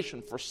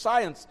recreation, for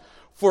science,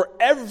 for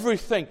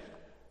everything.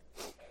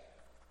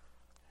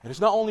 And it's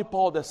not only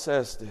Paul that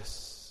says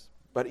this,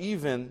 but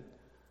even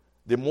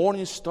the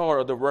morning star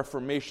of the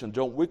Reformation,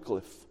 John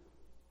Wycliffe,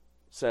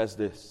 says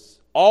this.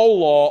 All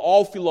law,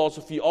 all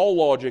philosophy, all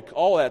logic,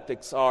 all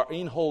ethics are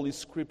in Holy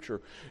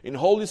Scripture. In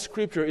Holy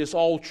Scripture is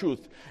all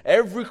truth.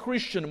 Every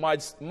Christian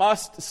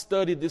must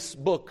study this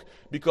book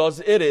because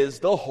it is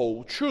the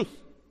whole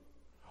truth.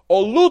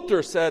 Or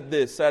Luther said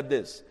this.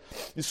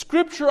 The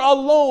Scripture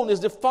alone is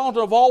the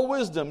fountain of all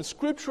wisdom.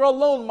 Scripture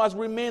alone must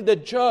remain the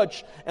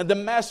judge and the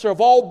master of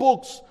all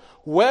books.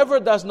 Whoever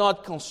does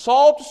not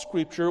consult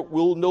Scripture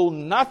will know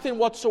nothing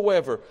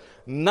whatsoever.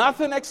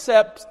 Nothing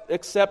except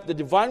the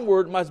divine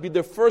word must be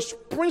the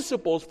first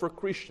principles for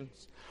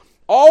Christians.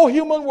 All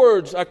human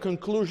words are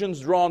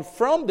conclusions drawn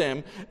from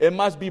them and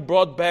must be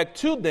brought back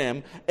to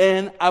them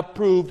and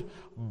approved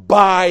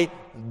by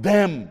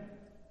them.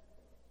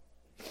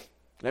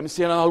 Let me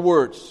say in other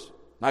words.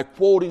 I'm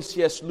quoting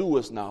C.S.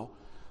 Lewis now.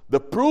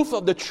 The proof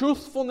of the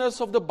truthfulness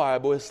of the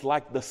Bible is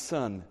like the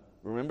sun.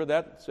 Remember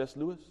that, C.S.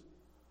 Lewis?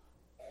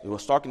 He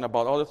was talking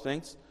about other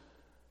things,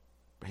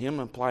 but him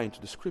applying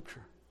to the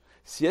Scripture.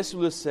 C.S.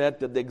 Lewis said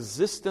that the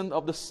existence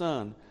of the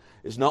sun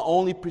is not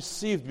only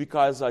perceived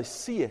because I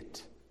see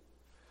it,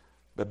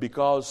 but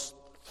because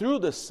through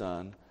the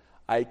sun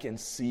I can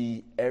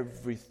see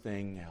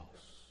everything else.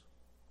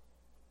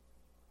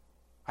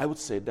 I would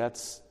say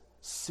that's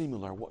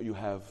similar what you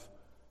have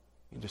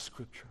in the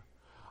Scripture.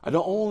 I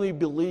don't only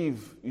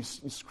believe in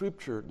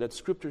Scripture, that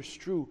Scripture is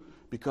true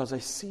because I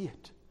see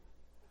it,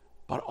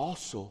 but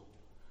also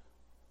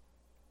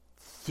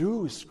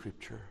through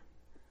Scripture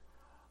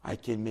I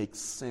can make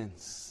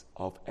sense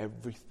of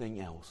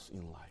everything else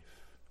in life.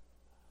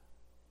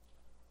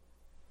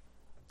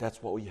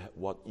 That's what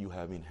you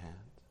have in hand.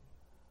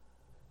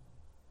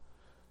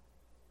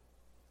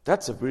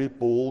 That's a very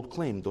bold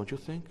claim, don't you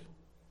think?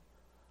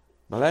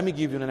 But let me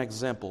give you an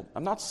example.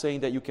 I'm not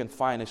saying that you can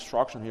find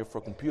instruction here for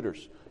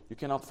computers. You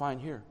cannot find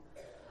here.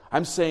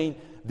 I'm saying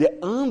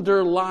the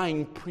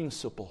underlying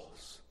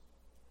principles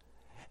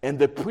and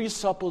the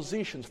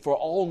presuppositions for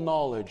all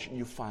knowledge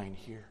you find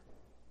here.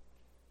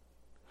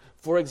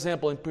 For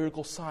example,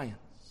 empirical science.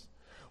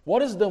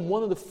 What is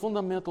one of the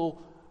fundamental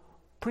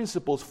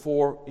principles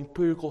for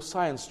empirical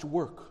science to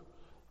work?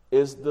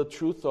 Is the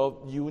truth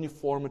of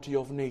uniformity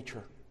of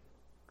nature.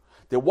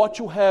 That what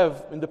you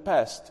have in the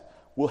past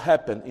will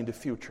happen in the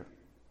future.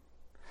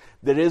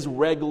 There is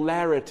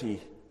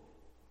regularity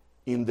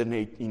in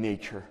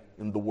nature,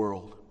 in the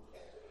world.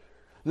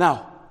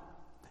 Now,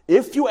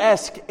 if you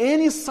ask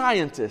any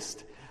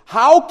scientist,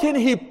 how can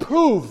he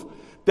prove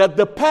that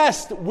the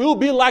past will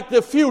be like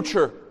the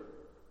future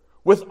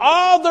with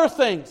other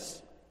things?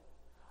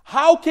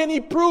 How can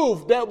he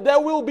prove that there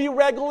will be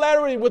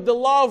regularity with the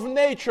law of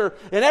nature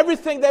and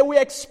everything that we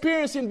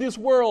experience in this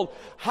world?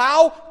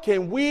 How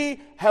can we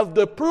have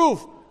the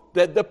proof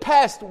that the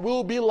past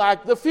will be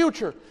like the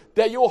future?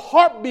 That your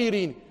heart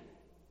beating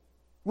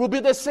will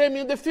be the same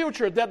in the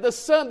future? That the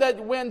sun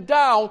that went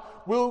down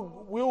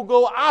will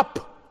go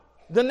up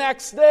the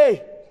next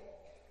day?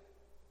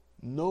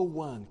 No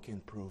one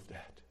can prove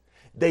that.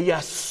 They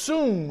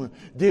assume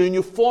the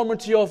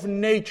uniformity of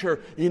nature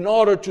in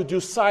order to do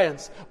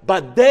science.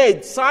 But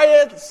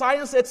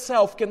science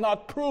itself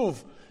cannot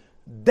prove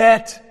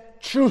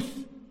that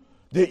truth,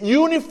 the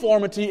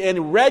uniformity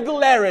and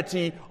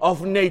regularity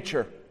of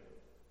nature.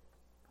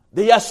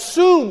 They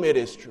assume it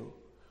is true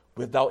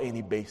without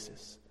any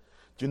basis.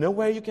 Do you know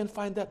where you can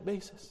find that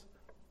basis?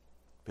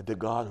 With the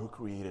God who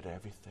created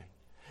everything.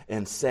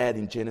 And said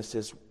in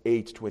Genesis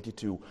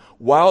 8:22,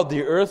 while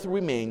the earth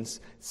remains,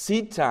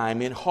 seed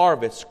time and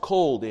harvest,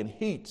 cold and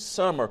heat,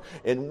 summer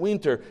and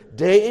winter,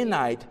 day and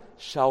night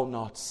shall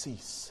not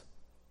cease.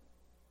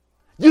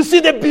 You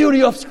see the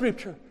beauty of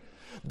Scripture.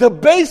 The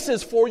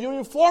basis for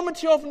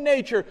uniformity of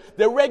nature,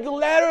 the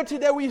regularity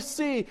that we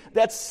see,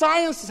 that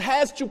science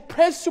has to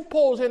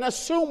presuppose and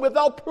assume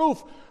without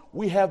proof.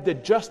 We have the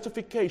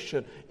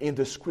justification in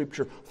the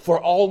Scripture for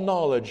all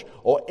knowledge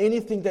or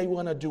anything that you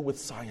want to do with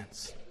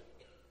science.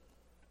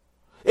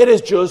 It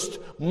is just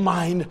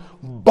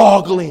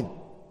mind-boggling.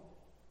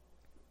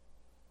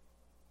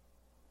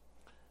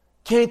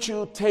 Can't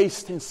you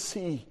taste and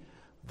see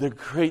the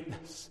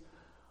greatness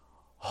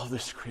of the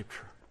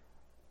Scripture?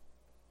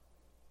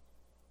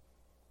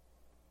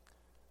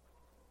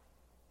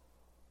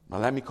 Now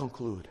let me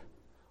conclude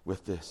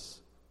with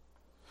this.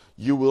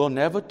 You will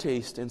never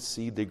taste and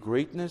see the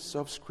greatness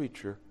of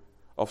Scripture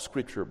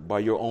by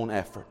your own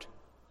effort,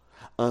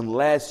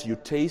 unless you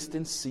taste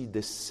and see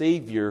the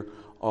Savior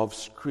of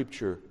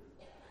Scripture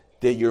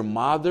that your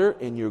mother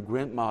and your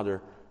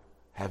grandmother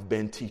have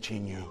been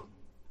teaching you.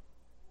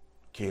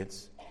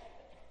 Kids.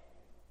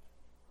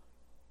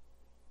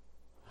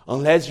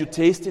 Unless you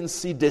taste and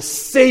see the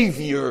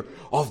Savior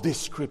of this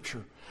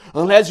Scripture.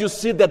 Unless you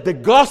see that the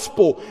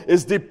gospel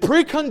is the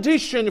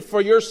precondition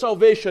for your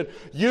salvation,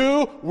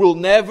 you will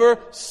never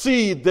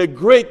see the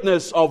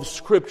greatness of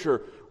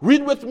Scripture.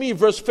 Read with me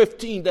verse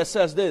 15 that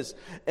says this.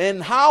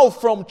 And how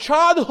from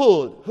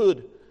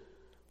childhood,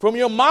 from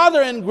your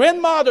mother and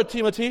grandmother,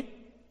 Timothy,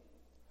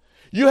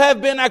 you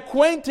have been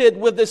acquainted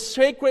with the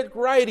sacred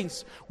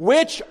writings,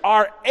 which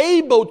are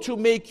able to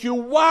make you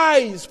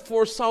wise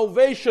for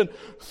salvation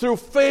through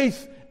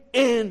faith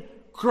in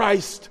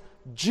Christ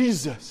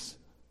Jesus.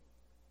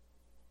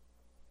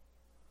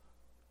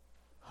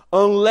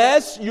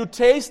 Unless you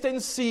taste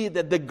and see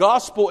that the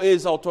gospel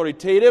is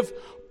authoritative,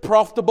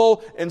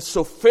 profitable, and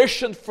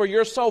sufficient for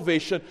your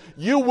salvation,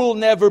 you will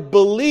never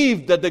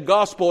believe that the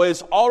gospel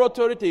is all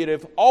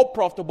authoritative, all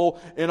profitable,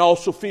 and all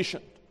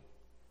sufficient.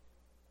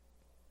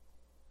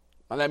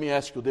 Now let me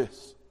ask you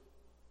this.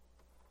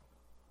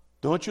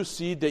 Don't you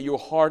see that your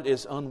heart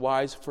is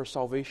unwise for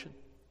salvation?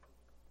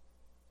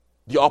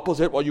 The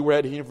opposite, what you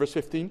read here in verse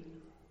 15.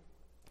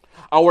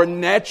 Our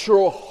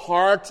natural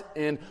heart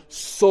and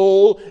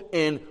soul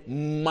and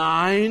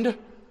mind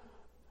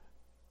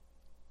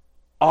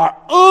are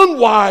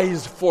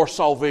unwise for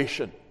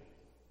salvation.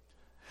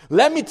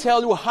 Let me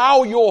tell you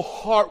how your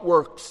heart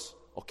works,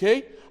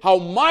 okay? How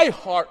my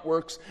heart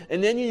works,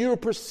 and then you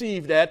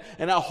perceive that,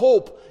 and I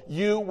hope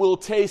you will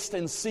taste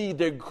and see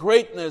the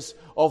greatness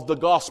of the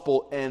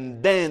gospel,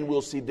 and then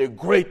we'll see the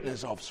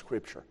greatness of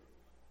Scripture.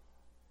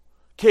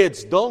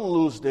 Kids, don't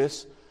lose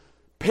this.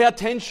 Pay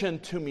attention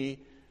to me,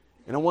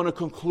 and I want to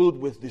conclude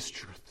with this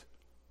truth.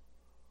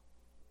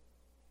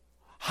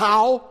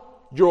 How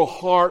your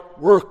heart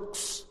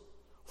works.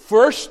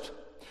 First,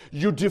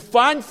 you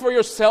define for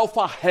yourself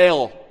a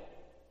hell.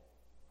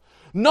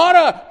 Not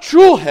a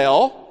true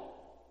hell,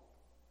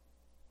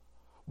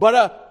 but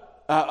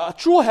a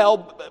true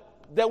hell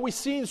that we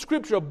see in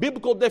Scripture, a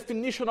biblical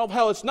definition of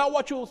hell. It's not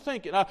what you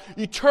think.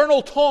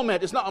 Eternal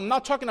torment. It's not. I'm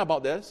not talking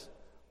about this.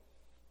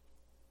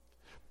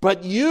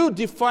 But you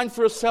define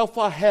for yourself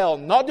a hell,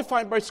 not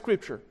defined by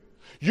Scripture.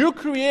 You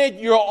create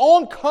your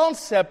own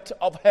concept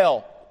of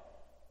hell.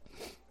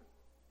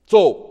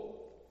 So,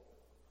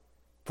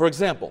 for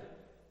example,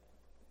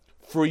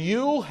 for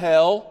you,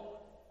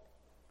 hell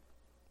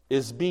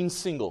is being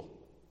single.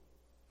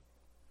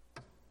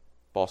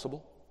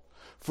 Possible.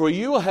 For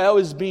you, hell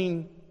is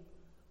being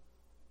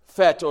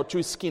fat or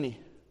too skinny.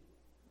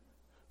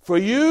 For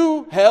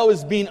you, hell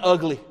is being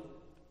ugly.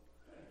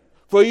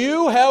 For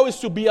you, hell is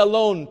to be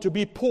alone, to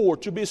be poor,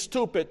 to be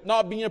stupid,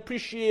 not being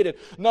appreciated,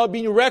 not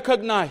being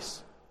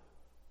recognized.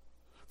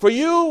 For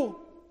you,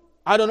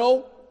 I don't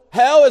know,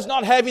 hell is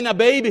not having a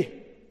baby.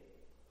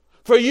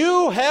 For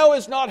you, hell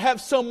is not have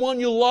someone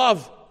you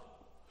love.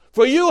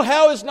 For you,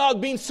 hell is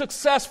not being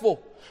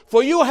successful.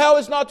 For you, hell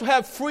is not to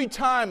have free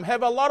time,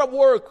 have a lot of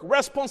work,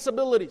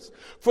 responsibilities.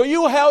 For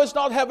you, hell is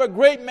not have a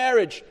great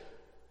marriage,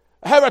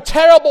 have a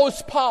terrible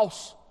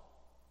spouse.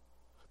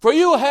 For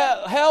you,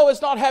 hell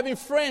is not having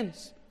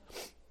friends.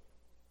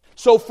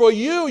 So for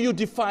you, you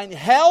define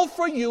hell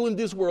for you in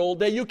this world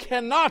that you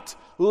cannot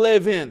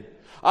live in.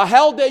 A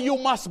hell that you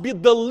must be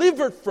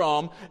delivered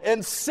from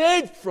and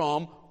saved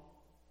from.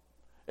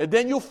 And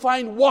then you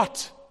find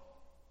what?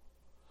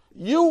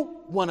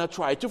 You want to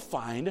try to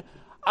find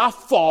a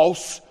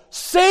false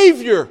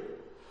Savior,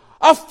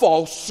 a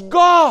false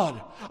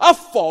God, a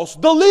false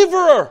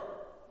deliverer.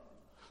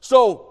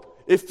 So,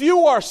 if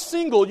you are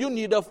single, you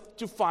need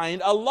to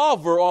find a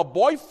lover or a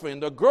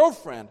boyfriend, a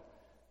girlfriend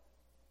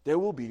that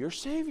will be your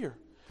Savior.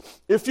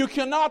 If you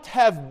cannot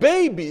have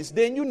babies,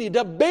 then you need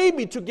a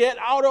baby to get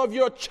out of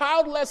your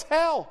childless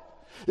hell.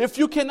 If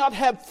you cannot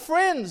have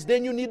friends,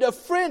 then you need a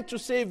friend to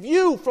save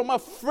you from a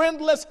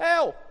friendless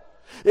hell.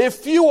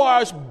 If you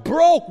are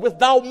broke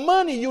without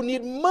money, you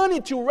need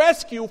money to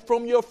rescue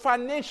from your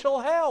financial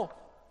hell.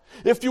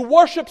 If you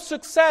worship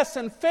success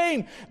and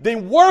fame,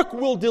 then work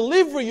will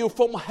deliver you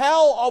from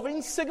hell of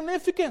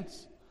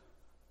insignificance.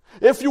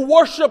 If you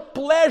worship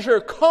pleasure,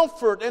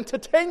 comfort,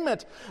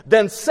 entertainment,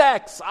 then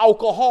sex,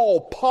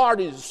 alcohol,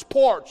 parties,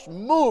 sports,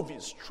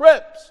 movies,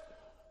 trips,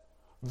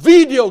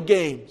 video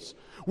games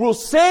will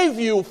save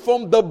you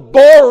from the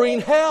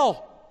boring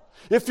hell.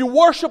 If you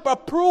worship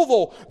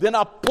approval, then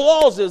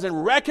applauses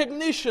and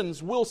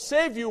recognitions will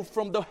save you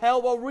from the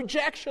hell of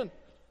rejection.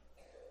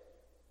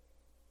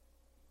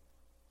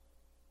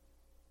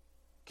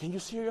 Can you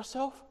see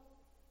yourself?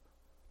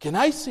 Can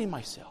I see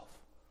myself?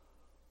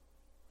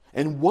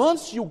 And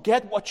once you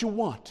get what you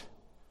want,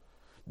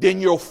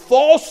 then your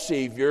false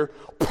Savior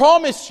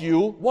promises you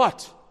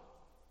what?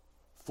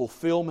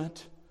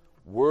 Fulfillment,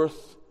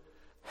 worth,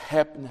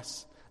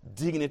 happiness,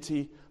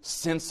 dignity,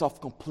 sense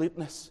of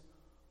completeness.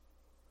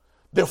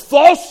 The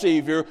false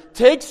Savior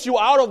takes you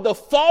out of the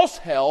false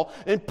hell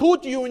and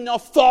puts you in a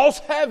false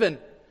heaven.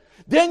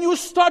 Then you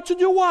start to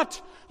do what?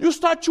 You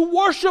start to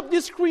worship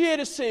this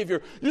created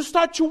Savior. You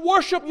start to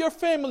worship your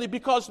family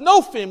because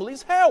no family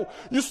is hell.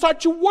 You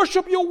start to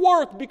worship your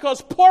work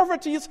because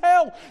poverty is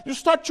hell. You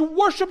start to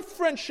worship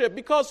friendship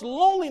because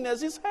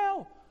loneliness is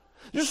hell.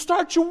 You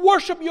start to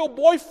worship your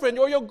boyfriend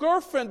or your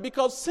girlfriend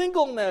because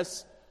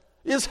singleness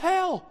is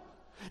hell.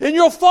 And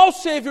your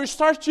false Savior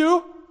starts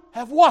to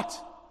have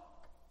what?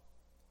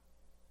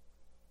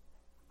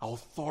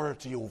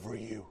 Authority over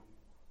you.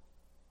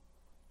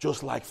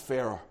 Just like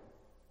Pharaoh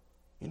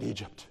in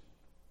Egypt.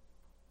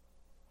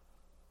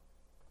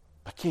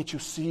 But can't you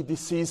see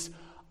this is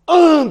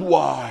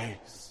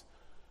unwise?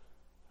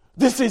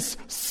 This is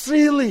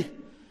silly.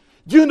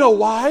 Do you know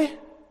why?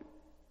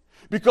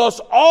 Because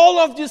all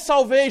of this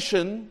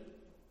salvation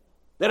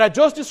that I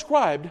just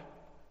described,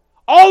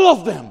 all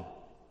of them,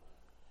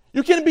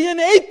 you can be an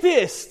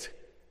atheist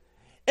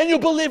and you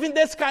believe in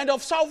this kind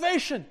of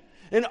salvation.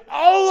 And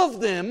all of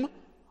them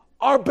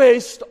are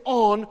based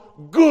on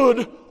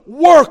good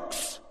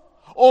works,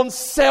 on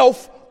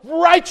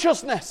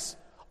self-righteousness.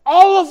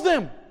 All of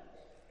them.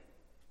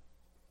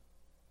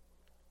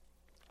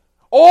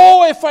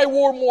 Oh, if I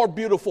were more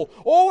beautiful.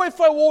 Oh,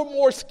 if I were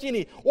more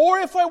skinny. Or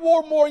if I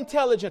were more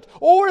intelligent.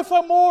 Or if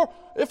I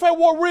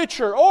were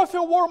richer. Or if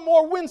I were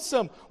more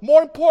winsome,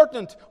 more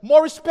important,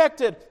 more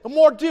respected,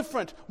 more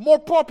different, more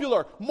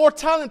popular, more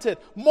talented,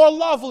 more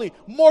lovely,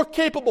 more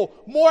capable,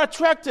 more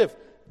attractive.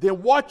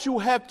 Then what you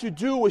have to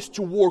do is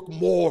to work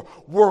more,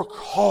 work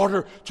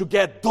harder to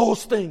get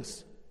those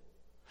things.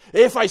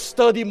 If I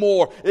study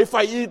more, if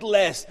I eat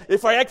less,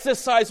 if I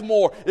exercise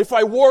more, if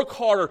I work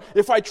harder,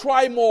 if I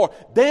try more,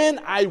 then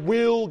I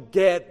will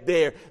get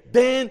there.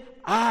 Then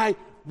I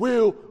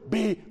will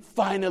be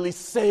finally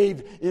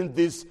saved in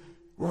this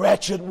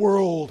wretched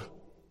world.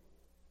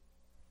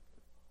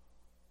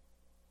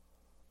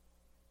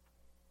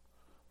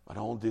 But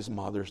on this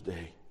Mother's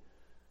Day,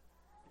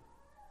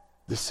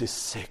 this is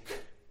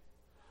sick.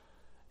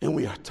 And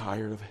we are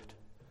tired of it.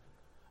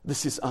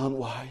 This is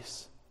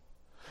unwise.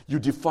 You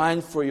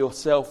define for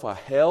yourself a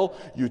hell.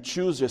 You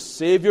choose a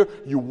Savior.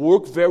 You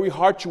work very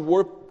hard to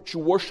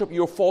worship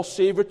your false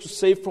Savior to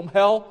save from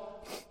hell,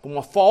 from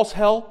a false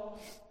hell.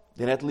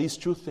 Then at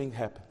least two things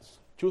happens.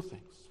 Two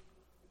things.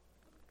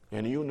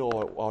 And you know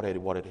already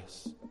what it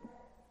is.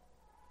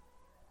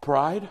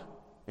 Pride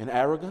and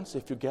arrogance,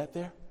 if you get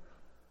there.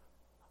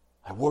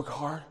 I work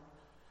hard.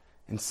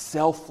 And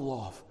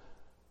self-love.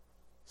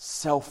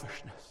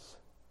 Selfishness.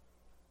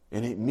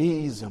 And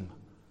meism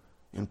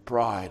and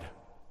pride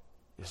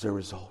is the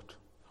result.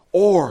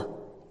 Or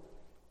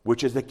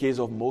which is the case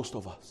of most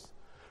of us.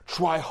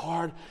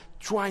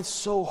 Trying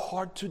so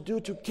hard to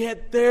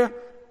get there,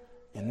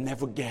 and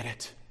never get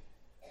it.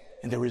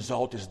 And the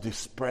result is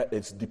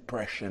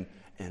depression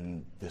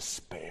and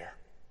despair.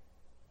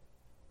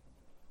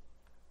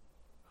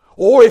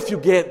 Or if you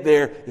get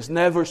there, it's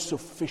never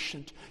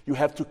sufficient. You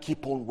have to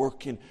keep on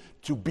working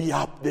to be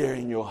up there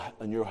in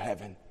your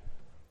heaven.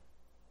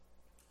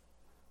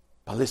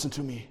 But listen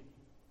to me.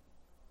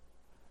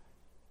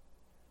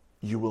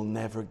 You will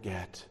never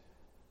get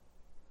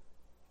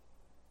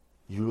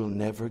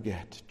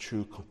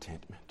true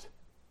contentment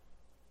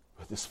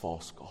with this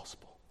false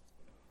gospel,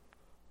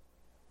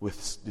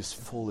 with this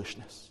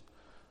foolishness.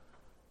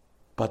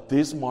 But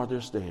this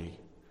Mother's Day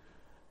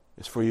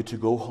is for you to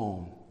go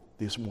home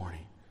this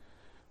morning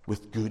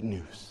with good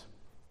news.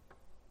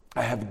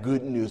 I have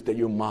good news that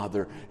your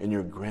mother and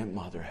your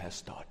grandmother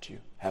have taught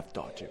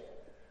you.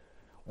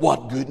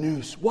 What good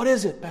news? What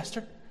is it,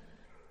 Pastor?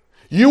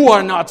 You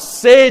are not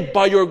saved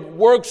by your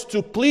works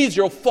to please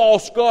your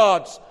false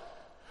gods,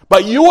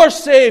 but you are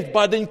saved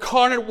by the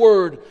incarnate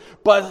Word,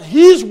 by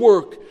His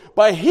work,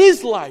 by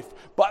His life,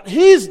 by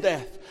His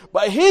death,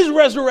 by His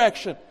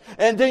resurrection.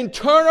 And the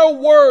eternal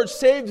Word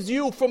saves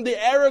you from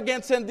the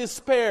arrogance and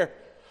despair.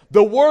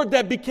 The Word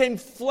that became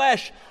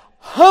flesh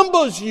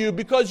humbles you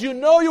because you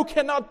know you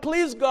cannot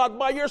please God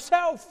by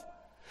yourself.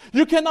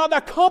 You cannot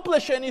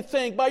accomplish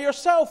anything by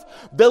yourself.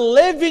 The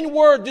living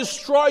Word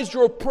destroys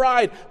your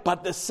pride, but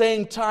at the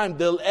same time,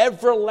 the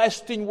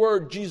everlasting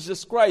Word,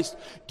 Jesus Christ,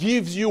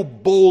 gives you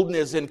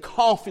boldness and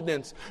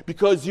confidence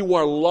because you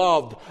are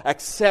loved,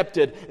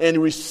 accepted,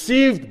 and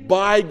received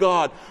by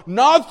God.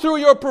 Not through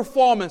your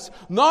performance,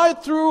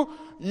 not through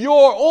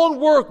your own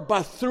work,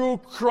 but through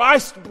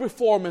Christ's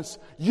performance.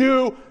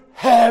 You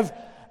have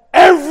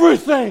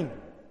everything.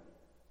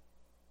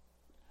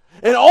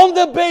 And on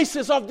the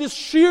basis of this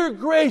sheer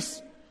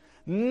grace,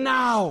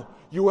 now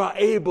you are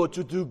able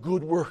to do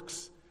good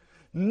works.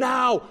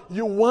 Now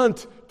you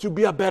want to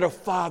be a better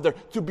father,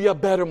 to be a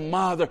better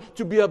mother,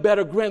 to be a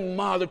better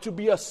grandmother, to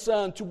be a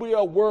son, to be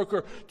a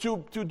worker,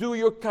 to do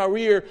your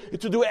career,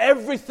 to do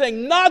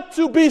everything, not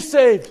to be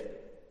saved.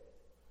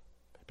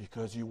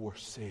 Because you were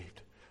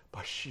saved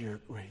by sheer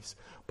grace.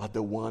 But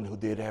the one who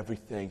did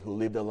everything, who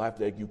lived a life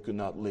that you could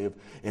not live,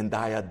 and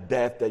died a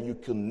death that you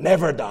could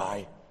never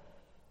die,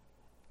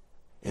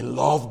 and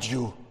loved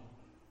you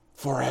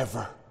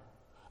forever.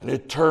 An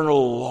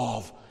eternal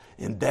love.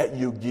 And that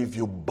you give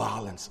you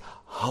balance,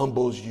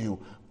 humbles you,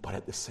 but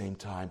at the same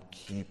time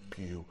keep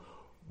you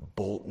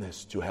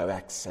boldness to have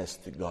access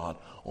to God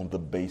on the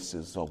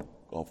basis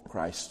of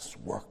Christ's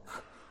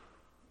work.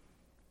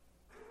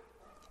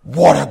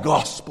 What a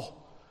gospel.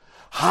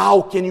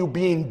 How can you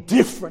be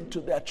indifferent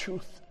to that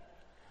truth?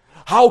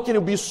 How can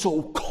you be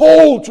so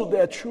cold to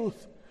that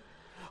truth?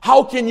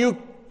 How can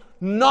you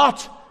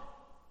not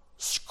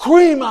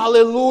scream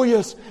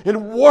hallelujahs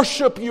and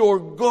worship your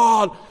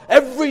God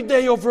every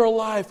day of your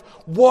life?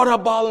 What a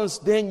balance.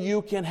 Then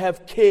you can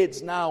have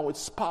kids now with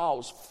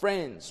spouse,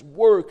 friends,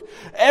 work,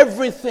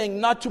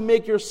 everything. Not to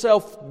make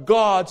yourself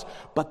gods,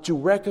 but to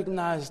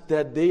recognize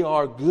that they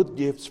are good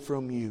gifts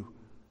from you.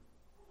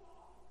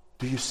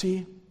 Do you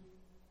see?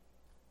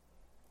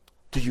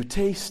 Do you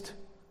taste?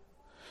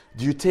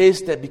 Do you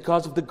taste that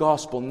because of the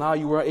gospel now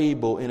you are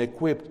able and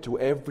equipped to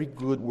every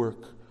good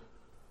work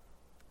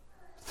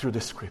through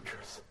the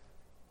Scriptures,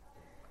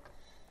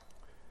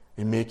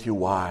 and make you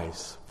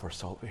wise for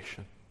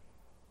salvation?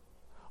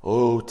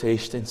 Oh,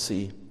 taste and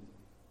see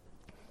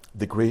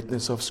the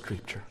greatness of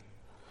Scripture.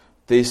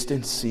 Taste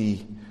and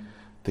see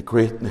the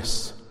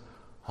greatness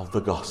of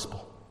the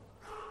gospel.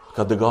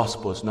 Because the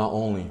gospel is not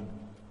only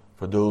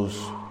for those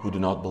who do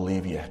not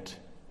believe yet,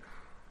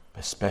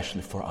 but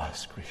especially for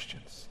us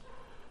Christians,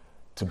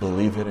 to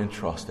believe it and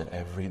trust it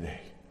every day.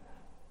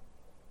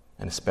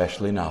 And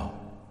especially now,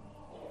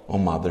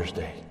 on Mother's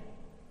Day.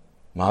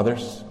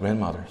 Mothers,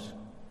 grandmothers,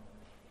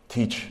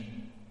 teach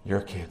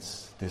your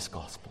kids this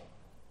gospel.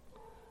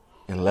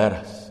 And let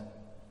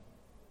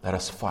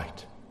us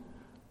fight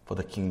for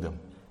the kingdom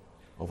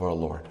of our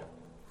Lord,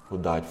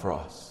 who died for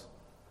us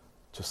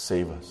to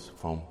save us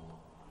from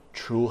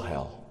true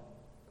hell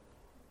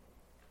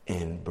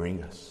and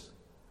bring us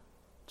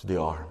to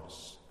the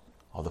arms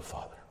of the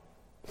Father.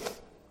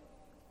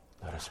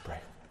 Let us pray.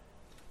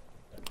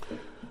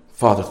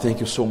 Father, thank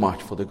you so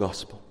much for the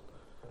gospel.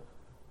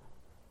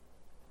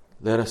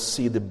 Let us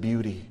see the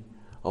beauty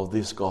of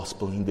this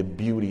gospel in the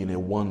beauty and the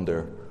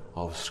wonder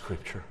of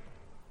Scripture.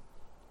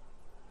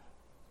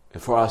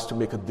 And for us to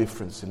make a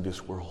difference in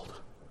this world.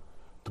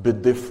 To be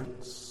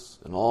different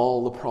in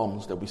all the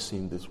problems that we see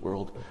in this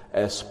world,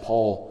 as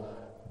Paul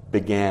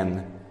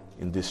began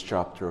in this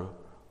chapter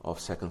of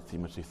 2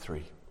 Timothy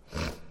 3.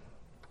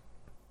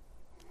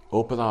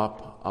 Open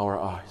up our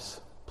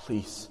eyes.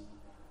 Please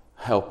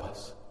help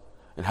us.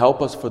 And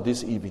help us for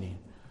this evening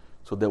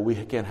so that we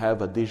can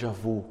have a déjà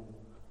vu,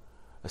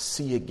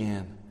 see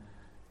again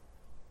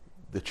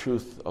the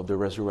truth of the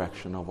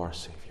resurrection of our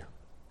Savior.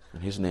 In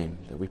His name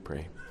that we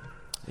pray.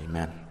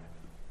 Amen.